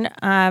modern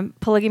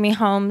polygamy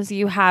homes.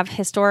 You have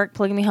historic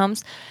polygamy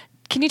homes.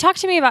 Can you talk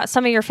to me about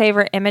some of your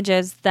favorite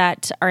images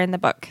that are in the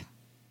book?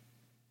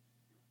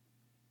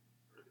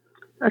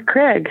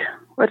 Craig,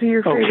 what are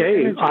your favorite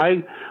images?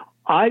 Okay,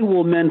 I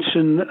will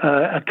mention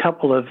a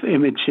couple of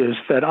images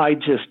that I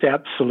just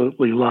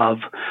absolutely love.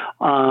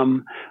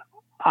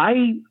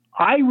 I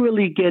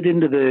really get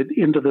into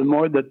the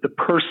more the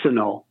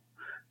personal,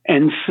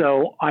 and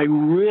so I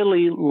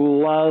really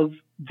love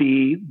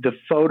the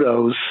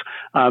photos,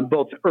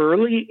 both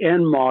early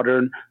and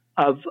modern,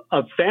 of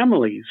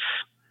families.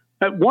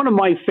 One of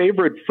my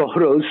favorite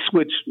photos,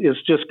 which is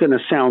just going to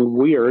sound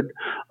weird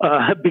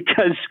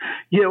because,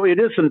 it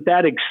isn't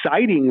that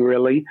exciting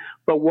really,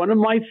 but one of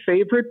my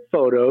favorite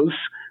photos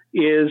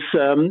is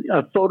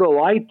a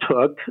photo I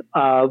took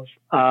of,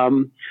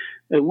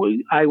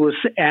 I was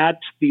at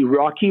the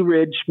Rocky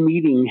Ridge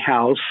Meeting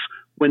House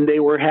when they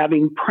were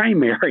having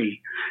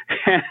primary.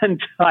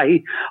 And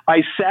I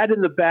sat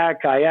in the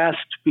back. I asked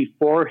a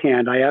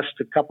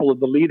couple of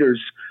the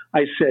leaders,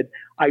 I said,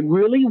 I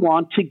really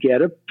want to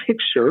get a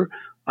picture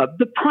of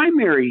the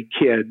primary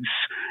kids.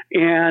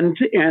 And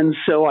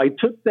so I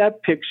took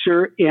that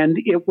picture, and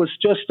it was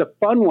just a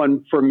fun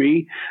one for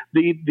me.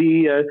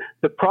 The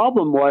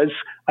problem was,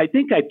 I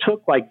think I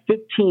took like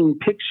 15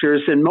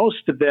 pictures, and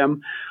most of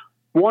them,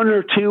 1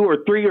 or 2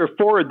 or 3 or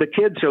 4 of the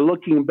kids are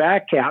looking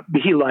back at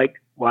me like,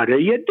 what are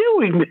you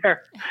doing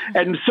there?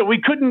 And so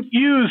we couldn't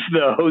use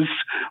those,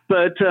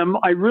 but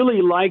I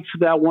really liked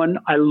that one.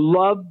 I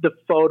loved the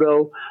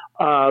photo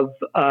of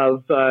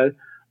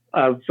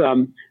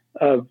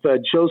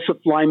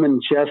Joseph Lyman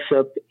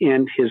Jessup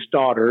and his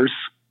daughters.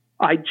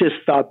 I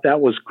just thought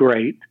that was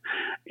great,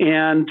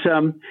 and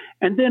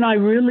then I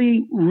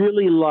really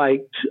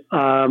liked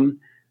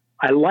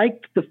I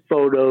liked the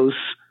photos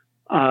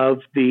of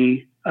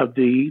the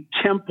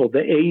temple, the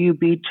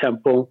AUB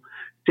temple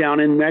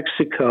down in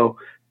Mexico,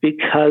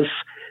 because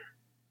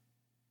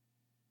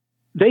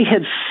they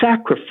had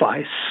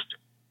sacrificed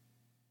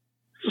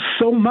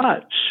so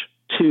much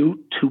to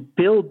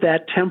build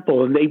that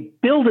temple, and they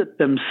built it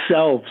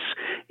themselves,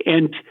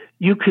 and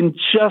you can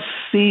just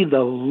see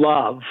the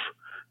love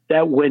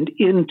that went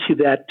into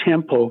that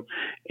temple.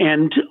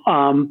 And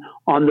on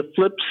the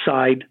flip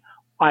side,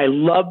 I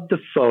love the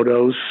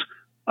photos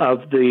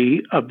of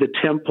the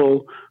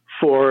temple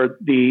for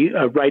the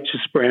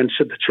righteous branch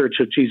of the Church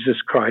of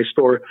Jesus Christ,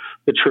 or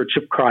the Church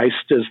of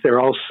Christ, as they're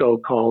also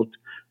called,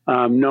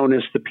 known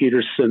as the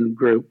Peterson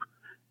Group.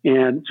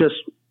 And just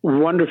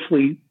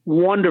wonderfully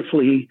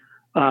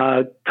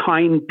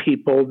kind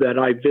people that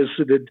I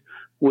visited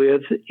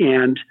with,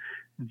 and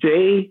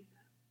they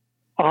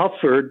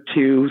offered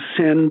to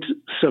send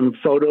some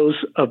photos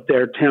of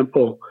their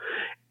temple.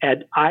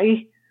 And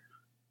I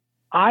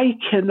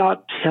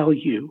cannot tell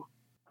you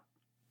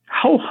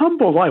how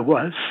humble I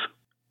was,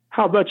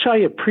 how much I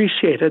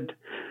appreciated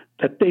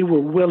that they were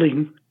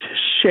willing to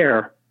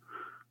share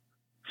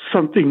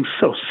something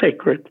so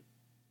sacred.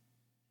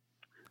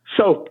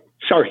 So,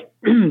 sorry.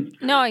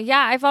 No,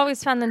 yeah, I've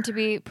always found them to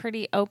be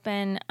pretty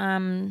open.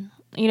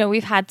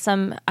 We've had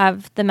some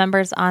of the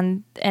members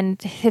on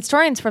and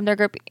historians from their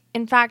group.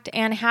 In fact,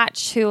 Anne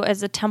Hatch, who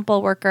is a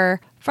temple worker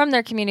from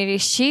their community,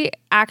 she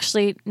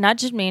actually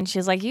nudged me and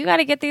she's like, "You got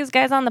to get these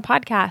guys on the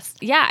podcast."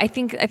 Yeah, I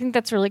think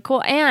that's really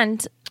cool.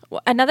 And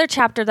another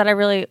chapter that I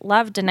really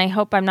loved, and I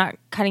hope I'm not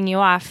cutting you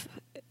off,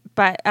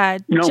 but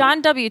no.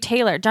 John W.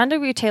 Taylor. John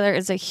W. Taylor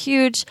is a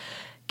huge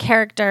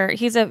character.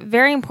 He's a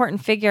very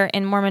important figure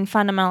in Mormon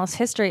fundamentalist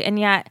history, and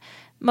yet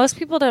most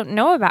people don't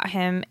know about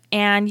him,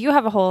 and you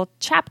have a whole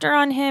chapter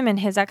on him and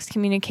his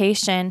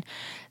excommunication.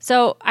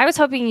 So I was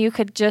hoping you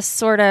could just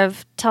sort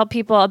of tell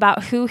people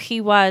about who he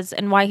was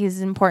and why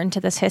he's important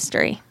to this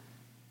history.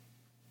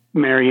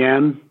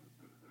 Marianne?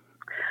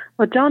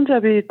 Well, John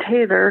W.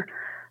 Taylor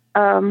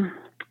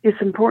is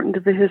important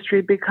to the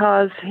history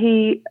because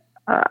he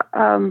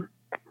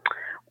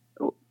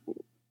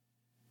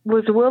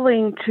was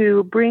willing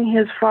to bring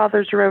his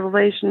father's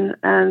revelation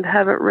and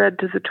have it read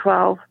to the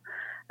 12.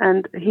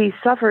 And he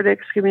suffered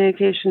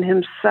excommunication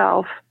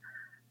himself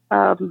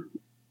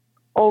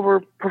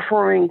over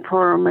performing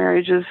plural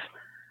marriages.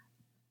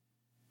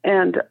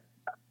 And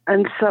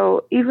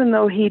so even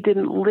though he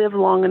didn't live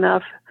long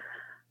enough,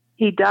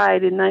 he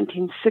died in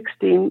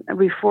 1916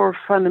 before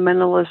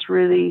fundamentalists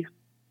really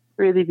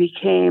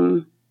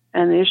became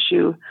an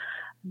issue.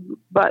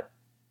 But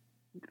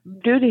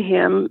due to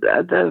him,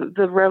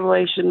 the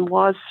revelation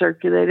was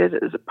circulated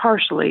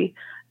partially.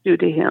 Due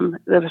to him,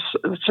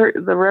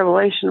 the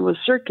revelation was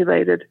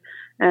circulated,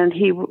 and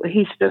he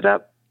stood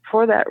up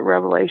for that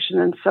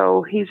revelation, and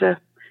so he's a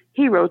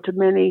hero to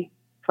many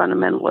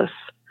fundamentalists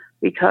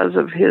because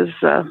of his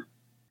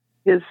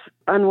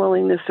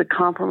unwillingness to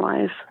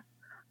compromise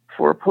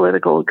for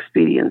political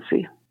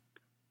expediency.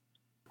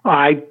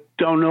 I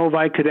don't know if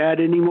I could add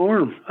any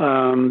more.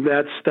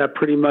 That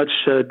pretty much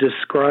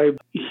described.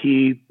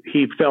 He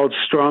felt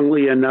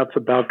strongly enough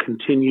about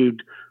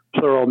continued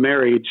plural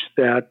marriage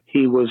that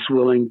he was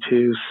willing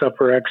to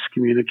suffer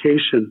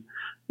excommunication.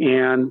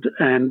 And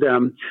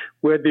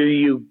whether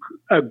you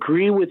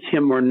agree with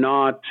him or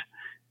not,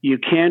 you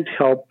can't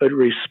help but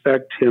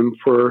respect him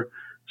for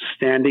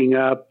standing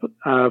up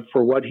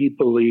for what he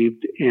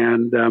believed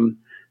and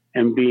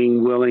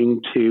being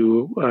willing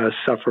to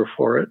suffer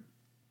for it.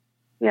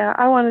 Yeah,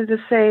 I wanted to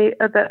say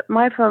that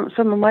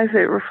some of my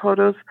favorite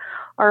photos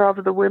are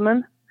of the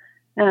women,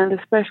 and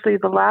especially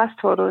the last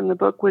photo in the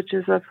book, which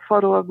is a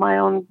photo of my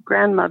own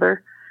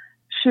grandmother.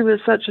 She was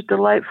such a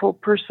delightful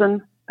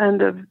person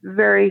and a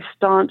very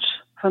staunch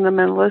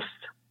fundamentalist.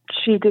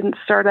 She didn't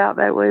start out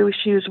that way.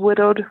 She was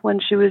widowed when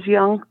she was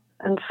young,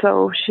 and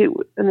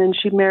then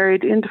she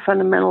married into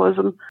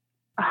fundamentalism.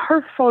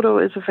 Her photo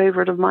is a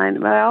favorite of mine,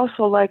 but I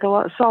also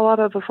saw a lot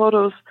of the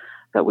photos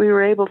that we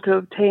were able to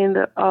obtain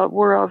that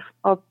were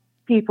of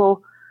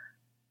people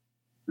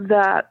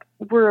that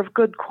were of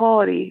good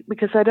quality,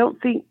 because I don't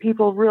think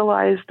people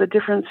realize the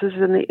differences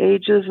in the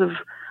ages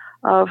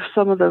of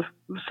some of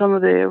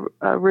the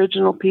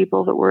original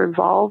people that were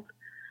involved.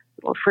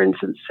 Well, for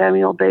instance,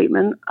 Samuel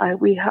Bateman. I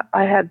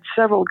had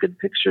several good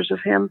pictures of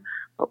him,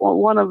 but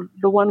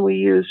the one we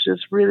used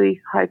is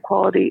really high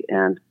quality,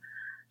 and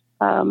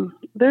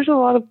there's a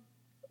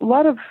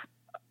lot of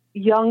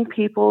young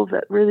people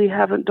that really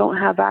don't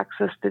have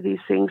access to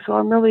these things. So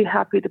I'm really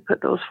happy to put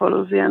those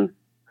photos in.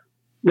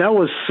 That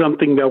was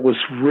something that was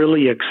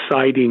really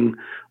exciting,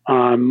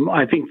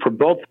 I think, for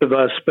both of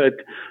us,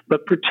 but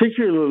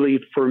particularly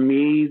for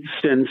me,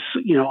 since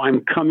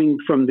I'm coming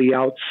from the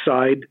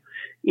outside,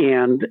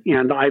 and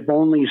I've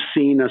only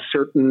seen a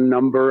certain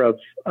number of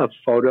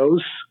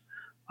photos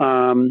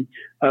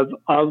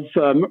of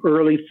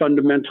early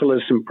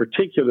fundamentalism,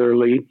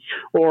 particularly,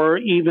 or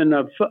even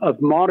of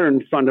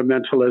modern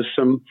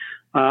fundamentalism,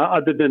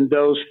 other than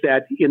those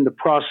that, in the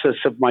process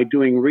of my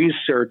doing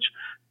research,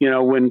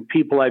 when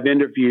people I've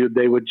interviewed,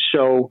 they would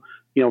show,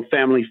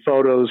 family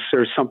photos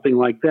or something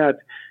like that.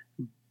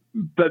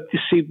 But you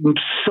see,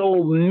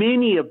 so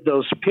many of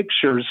those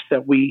pictures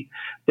that we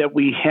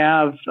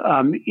have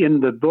in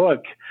the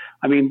book,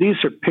 I mean, these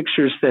are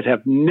pictures that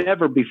have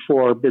never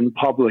before been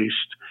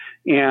published,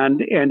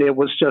 and it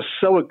was just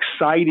so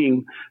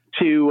exciting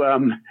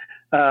to.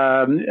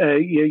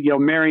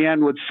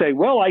 Marianne would say,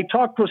 "Well, I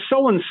talked with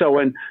so and so,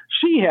 and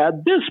she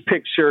had this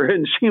picture,"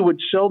 and she would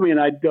show me, and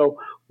I'd go,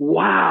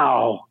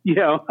 "Wow,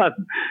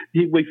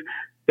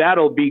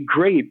 that'll be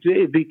great,"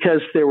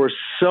 because there were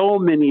so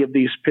many of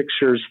these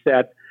pictures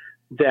that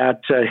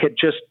had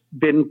just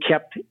been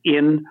kept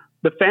in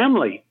the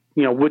family,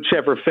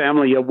 whichever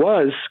family it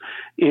was,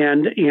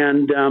 and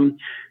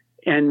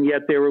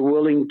yet they were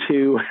willing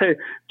to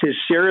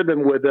share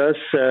them with us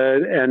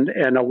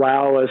and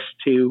allow us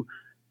to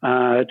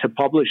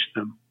publish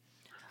them.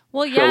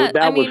 Well, yeah, so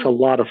that was a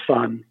lot of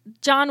fun.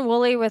 John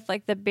Woolley with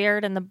like the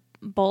beard and the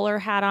bowler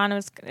hat on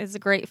is a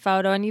great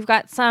photo, and you've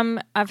got some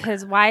of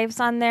his wives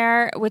on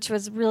there, which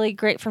was really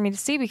great for me to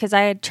see because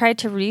I had tried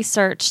to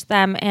research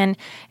them, and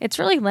it's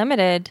really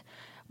limited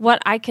what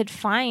I could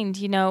find,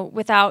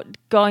 without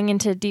going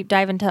into deep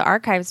dive into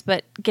archives,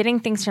 but getting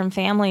things from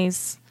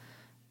families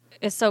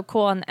is so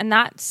cool. And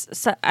that's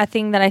a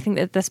thing that I think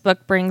that this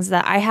book brings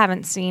that I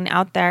haven't seen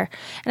out there.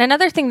 And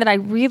another thing that I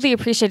really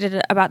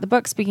appreciated about the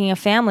book, speaking of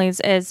families,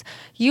 is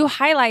you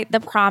highlight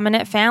the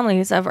prominent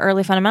families of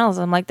early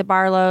fundamentalism, like the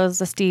Barlows,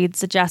 the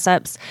Steeds, the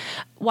Jessups.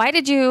 Why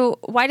did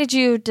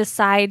you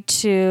decide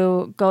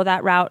to go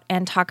that route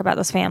and talk about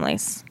those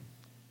families?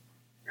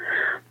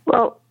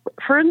 Well,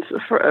 for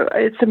instance,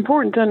 it's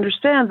important to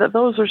understand that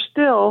those are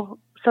still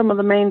some of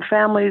the main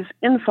families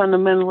in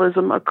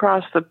fundamentalism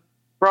across the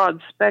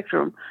broad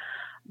spectrum.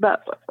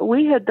 But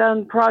we had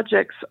done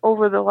projects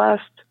over the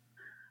last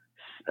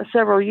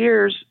several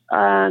years,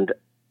 and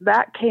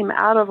that came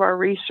out of our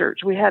research.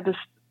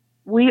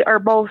 We are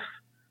both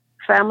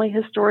family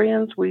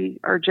historians, we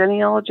are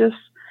genealogists,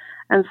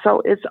 and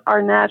so it's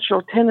our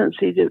natural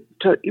tendency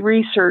to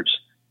research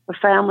the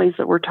families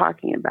that we're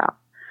talking about.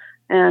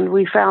 And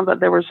we found that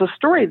there was a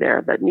story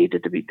there that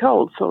needed to be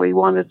told, so we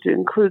wanted to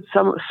include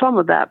some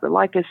of that. But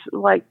like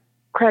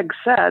Craig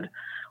said,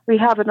 we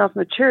have enough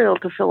material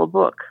to fill a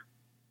book.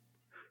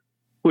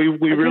 We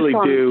really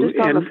do.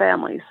 Just on the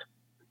families.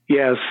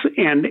 Yes,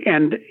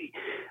 and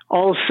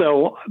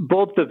also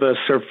both of us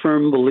are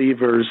firm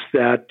believers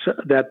that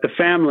the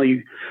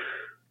family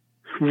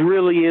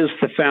really is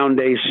the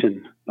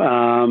foundation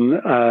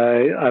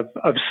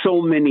of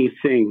so many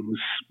things,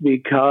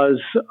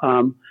 because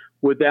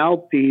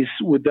without these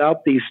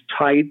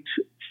tight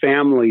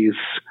families,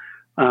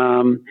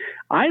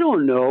 I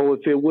don't know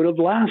if it would have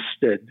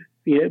lasted.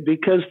 Yeah,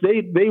 because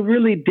they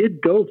really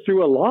did go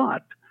through a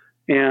lot,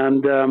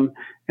 and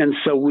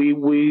so we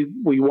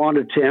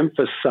wanted to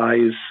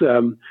emphasize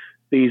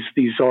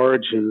these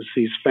origins,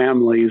 these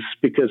families,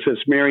 because as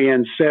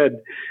Marianne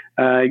said,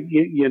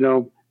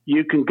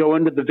 you can go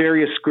into the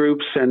various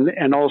groups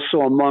and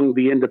also among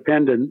the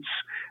independents,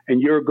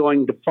 and you're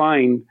going to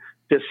find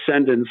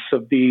descendants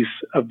of these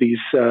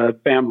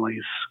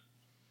families.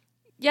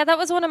 Yeah, that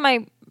was one of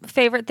my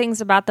favorite things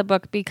about the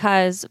book,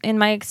 because in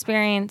my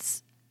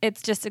experience,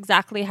 it's just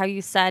exactly how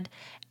you said.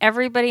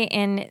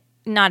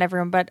 Not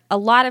everyone, but a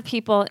lot of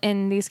people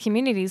in these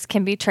communities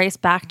can be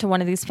traced back to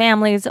one of these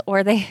families,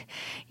 or they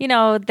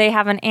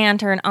have an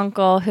aunt or an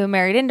uncle who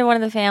married into one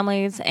of the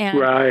families. And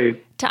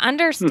right. To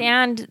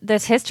understand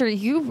this history,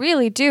 you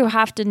really do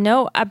have to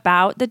know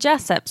about the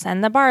Jessups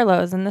and the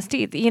Barlows and the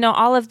Steeds,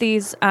 all of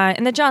these,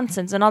 and the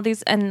Johnsons and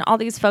all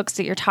these folks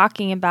that you're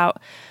talking about.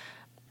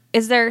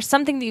 Is there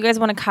something that you guys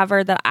want to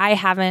cover that I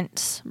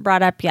haven't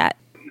brought up yet?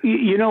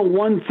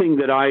 One thing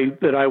that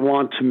I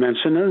want to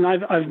mention, and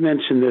I've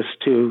mentioned this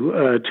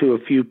to a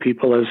few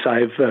people as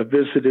I've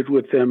visited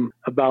with them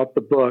about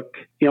the book.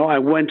 I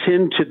went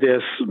into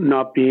this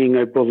not being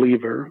a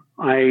believer.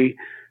 I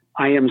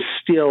am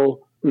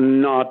still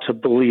not a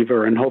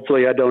believer, and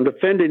hopefully I don't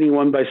offend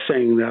anyone by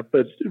saying that,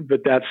 but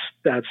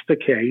that's the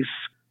case.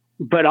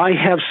 But I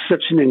have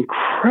such an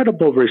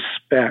incredible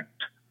respect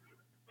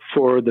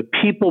for the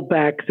people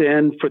back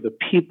then, for the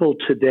people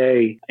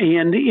today,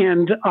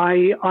 and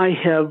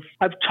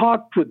I've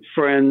talked with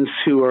friends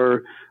who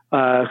are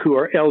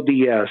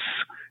LDS,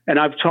 and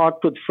I've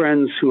talked with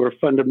friends who are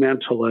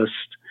fundamentalist,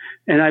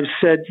 and I've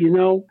said,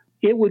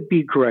 it would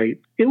be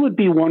great, it would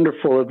be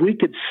wonderful if we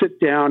could sit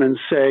down and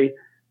say,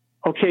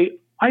 okay,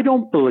 I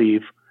don't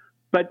believe,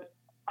 but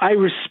I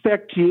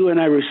respect you and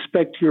I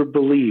respect your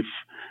belief.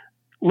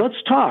 Let's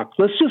talk.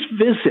 Let's just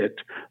visit.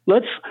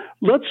 Let's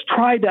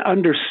try to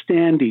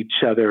understand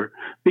each other,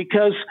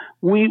 because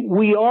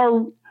we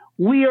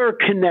are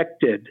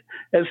connected.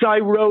 As I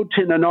wrote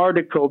in an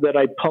article that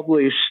I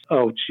published,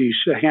 a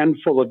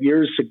handful of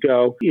years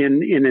ago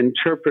in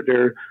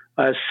Interpreter,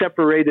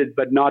 Separated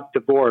but Not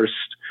Divorced,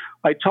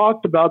 I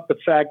talked about the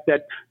fact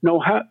that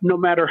no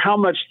matter how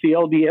much the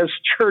LDS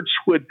Church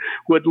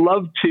would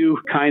love to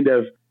kind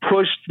of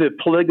push the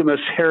polygamous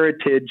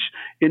heritage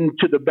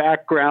into the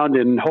background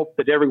and hope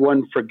that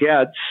everyone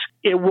forgets,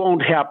 it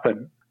won't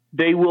happen.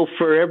 They will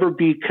forever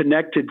be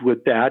connected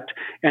with that,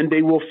 and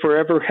they will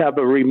forever have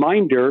a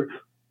reminder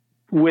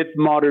with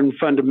modern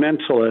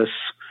fundamentalists.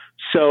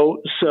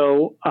 So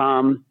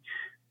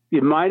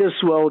you might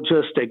as well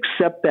just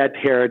accept that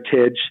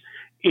heritage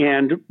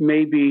and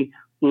maybe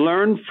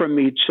learn from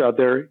each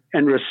other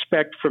and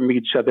respect from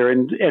each other.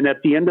 And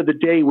at the end of the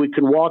day, we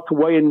can walk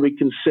away and we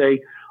can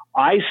say,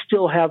 I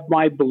still have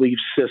my belief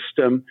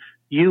system,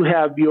 you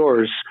have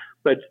yours,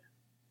 but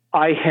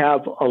I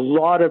have a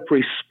lot of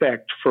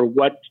respect for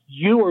what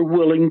you are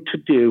willing to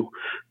do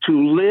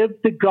to live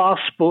the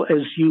gospel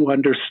as you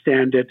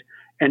understand it,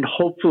 and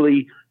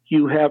hopefully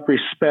you have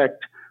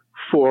respect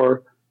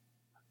for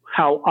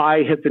how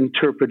I have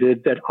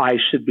interpreted that I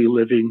should be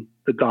living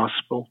the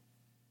gospel.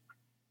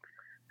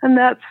 And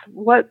that's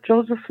what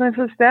Joseph Smith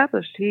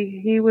established.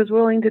 He was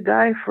willing to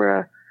die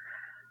for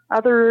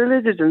other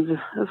religions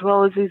as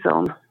well as his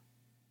own.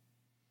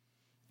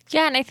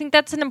 Yeah, and I think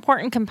that's an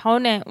important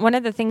component. One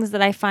of the things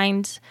that I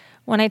find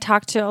when I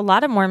talk to a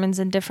lot of Mormons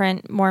in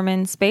different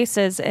Mormon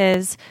spaces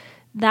is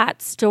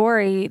that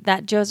story,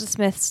 that Joseph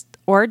Smith's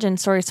origin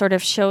story, sort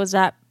of shows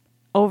up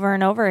over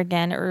and over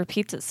again. It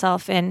repeats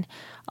itself in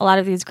a lot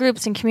of these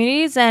groups and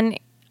communities and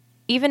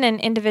even in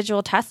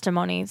individual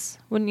testimonies,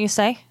 wouldn't you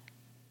say?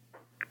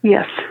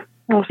 Yes,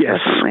 most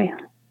definitely.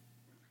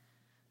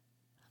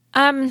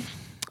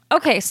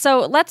 Okay,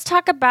 so let's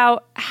talk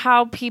about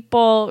how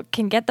people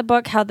can get the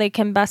book, how they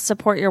can best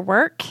support your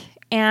work,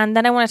 and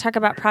then I want to talk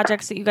about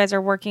projects that you guys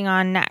are working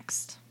on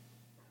next.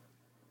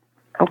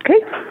 Okay.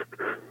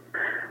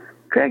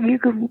 Craig, you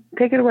can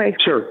take it away.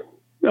 Sure.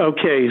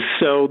 Okay,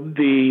 so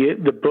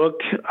the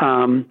book,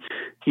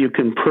 you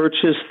can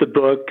purchase the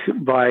book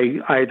by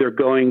either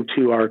going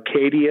to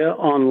Arcadia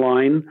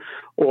online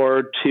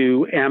or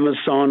to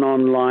Amazon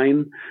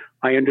online.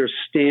 I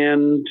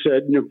understand,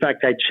 in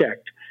fact, I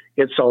checked.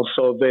 It's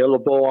also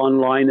available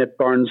online at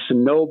Barnes &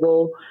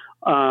 Noble.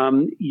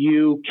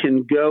 You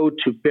can go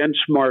to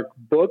Benchmark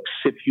Books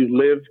if you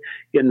live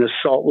in the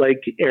Salt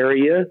Lake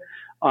area.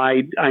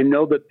 I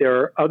know that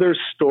there are other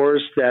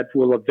stores that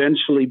will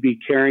eventually be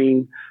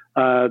carrying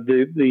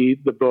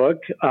the book.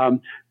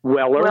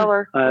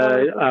 Weller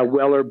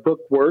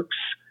Bookworks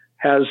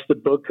has the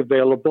book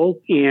available,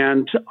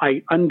 and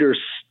I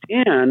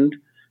understand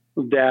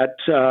that,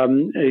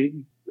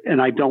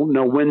 and I don't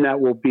know when that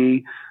will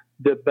be,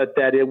 but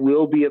that it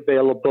will be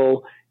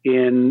available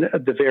in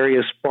the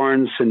various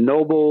Barnes and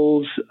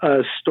Nobles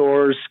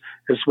stores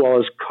as well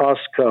as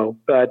Costco,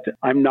 but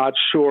I'm not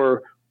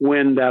sure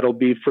when that'll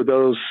be for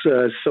those.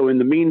 So in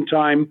the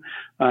meantime,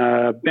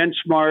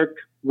 Benchmark,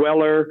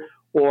 Weller,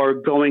 or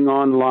going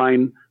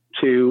online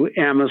to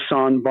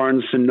Amazon,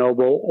 Barnes &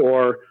 Noble,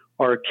 or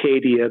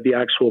Arcadia, the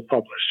actual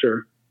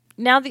publisher.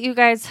 Now that you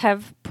guys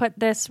have put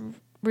this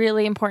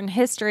really important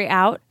history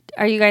out,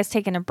 are you guys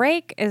taking a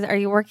break? Are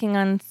you working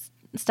on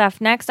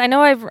stuff next? I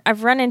know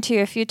I've run into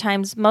you a few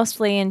times,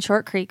 mostly in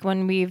Short Creek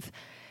when we've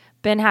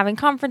been having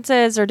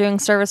conferences or doing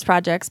service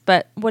projects,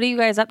 but what are you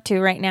guys up to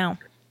right now?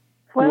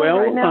 Well,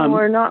 right now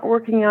we're not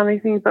working on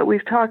anything, but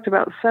we've talked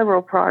about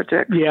several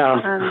projects. Yeah.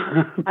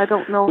 And I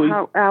don't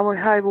know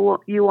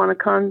how you want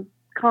to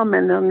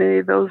comment on any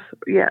of those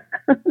yet.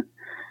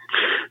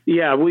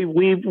 Yeah, we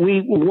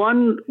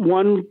one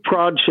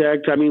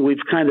project. I mean,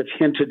 we've kind of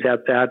hinted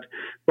at that,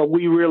 but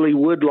we really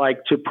would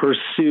like to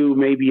pursue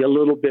maybe a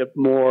little bit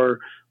more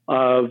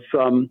of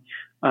the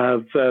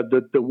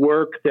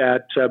work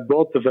that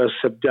both of us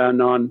have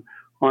done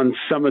on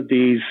some of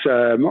these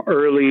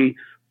early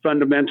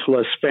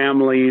fundamentalist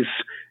families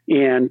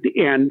and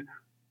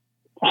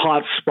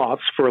hot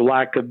spots, for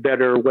lack of a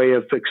better way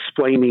of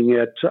explaining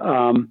it.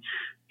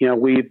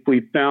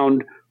 We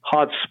found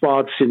hot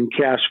spots in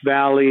Cache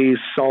Valley,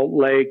 Salt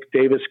Lake,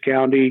 Davis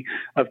County,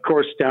 of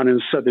course, down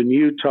in southern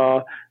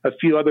Utah, a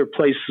few other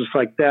places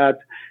like that.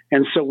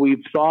 And so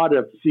we've thought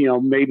of,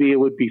 maybe it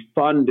would be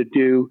fun to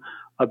do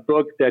a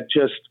book that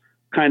just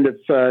kind of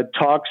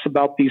talks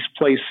about these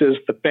places,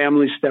 the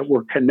families that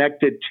were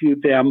connected to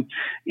them,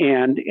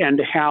 and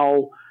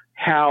how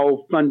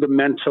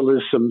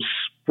fundamentalism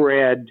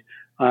spread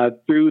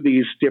through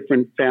these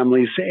different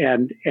families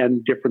and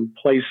different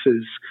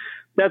places.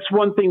 That's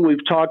one thing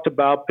we've talked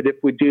about, but if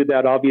we do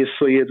that,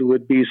 obviously it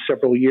would be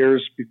several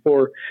years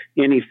before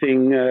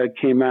anything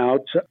came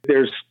out.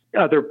 There's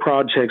other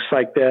projects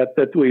like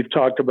that we've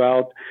talked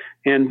about.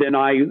 And then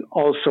I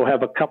also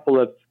have a couple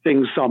of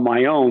things on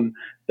my own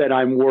that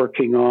I'm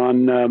working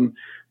on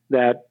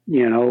that,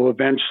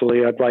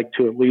 eventually I'd like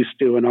to at least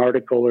do an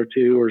article or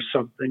two or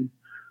something.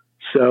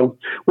 So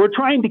we're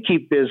trying to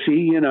keep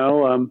busy,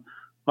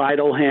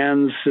 idle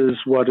hands is,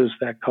 what is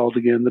that called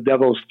again? The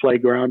devil's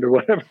playground or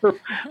whatever.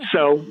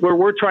 So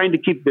we're trying to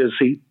keep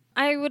busy.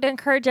 I would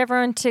encourage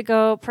everyone to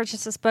go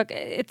purchase this book.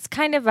 It's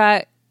kind of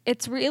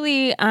it's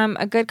really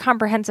a good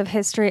comprehensive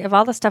history of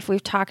all the stuff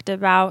we've talked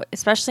about,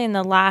 especially in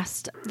the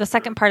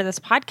second part of this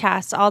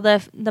podcast, all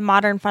the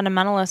modern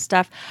fundamentalist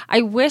stuff.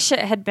 I wish it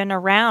had been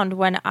around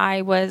when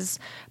I was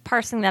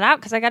parsing that out,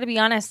 because I got to be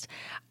honest,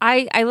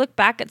 I look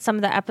back at some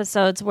of the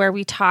episodes where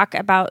we talk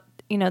about,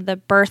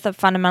 the birth of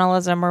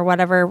fundamentalism or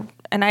whatever,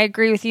 and I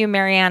agree with you,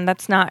 Marianne,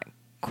 that's not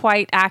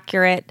quite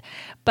accurate.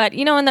 But,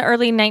 in the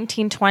early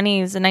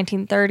 1920s and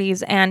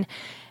 1930s, and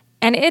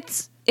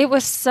it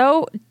was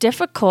so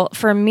difficult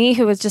for me,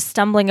 who was just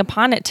stumbling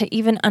upon it, to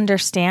even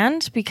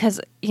understand,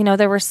 because,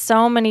 there were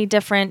so many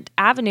different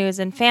avenues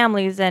and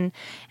families and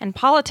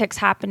politics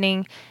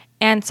happening.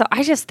 And so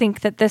I just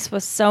think that this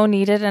was so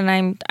needed,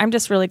 and I'm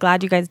just really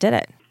glad you guys did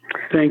it.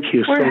 Thank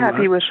you so much. We're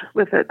happy with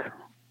it.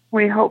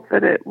 We hope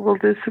that it will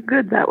do some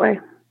good that way.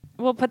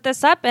 We'll put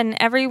this up, and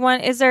everyone,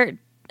 is there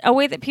a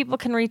way that people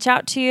can reach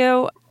out to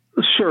you?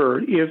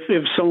 Sure.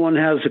 If someone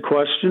has a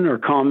question or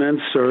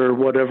comments or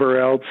whatever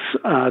else,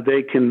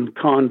 they can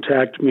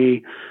contact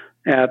me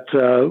at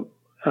the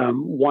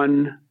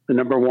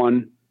number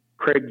one,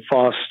 Craig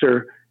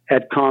Foster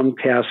at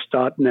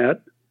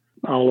Comcast.net.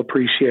 I'll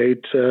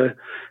appreciate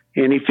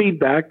any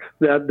feedback.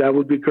 That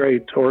would be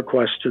great, or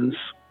questions.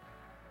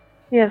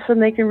 Yes,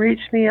 and they can reach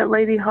me at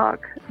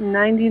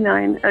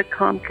ladyhawk99 at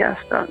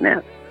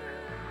Comcast.net.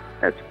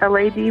 That's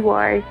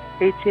LADYHAWK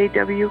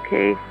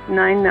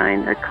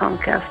 99 at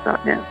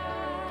Comcast.net.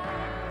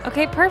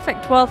 Okay,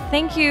 perfect. Well,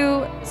 thank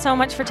you so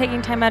much for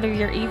taking time out of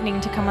your evening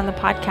to come on the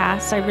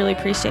podcast. I really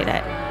appreciate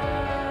it.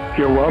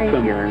 You're welcome.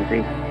 Thank you,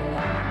 Lindsay.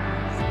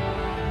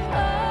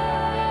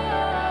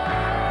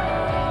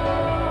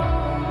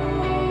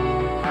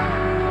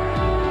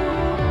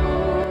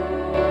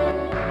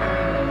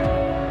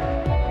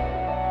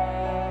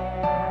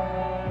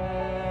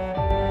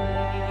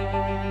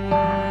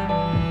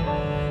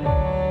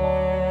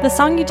 The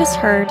song you just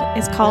heard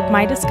is called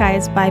My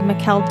Disguise by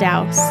Mikkel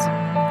Dowse.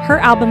 Her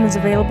album is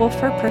available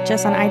for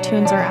purchase on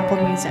iTunes or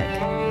Apple Music.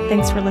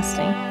 Thanks for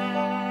listening.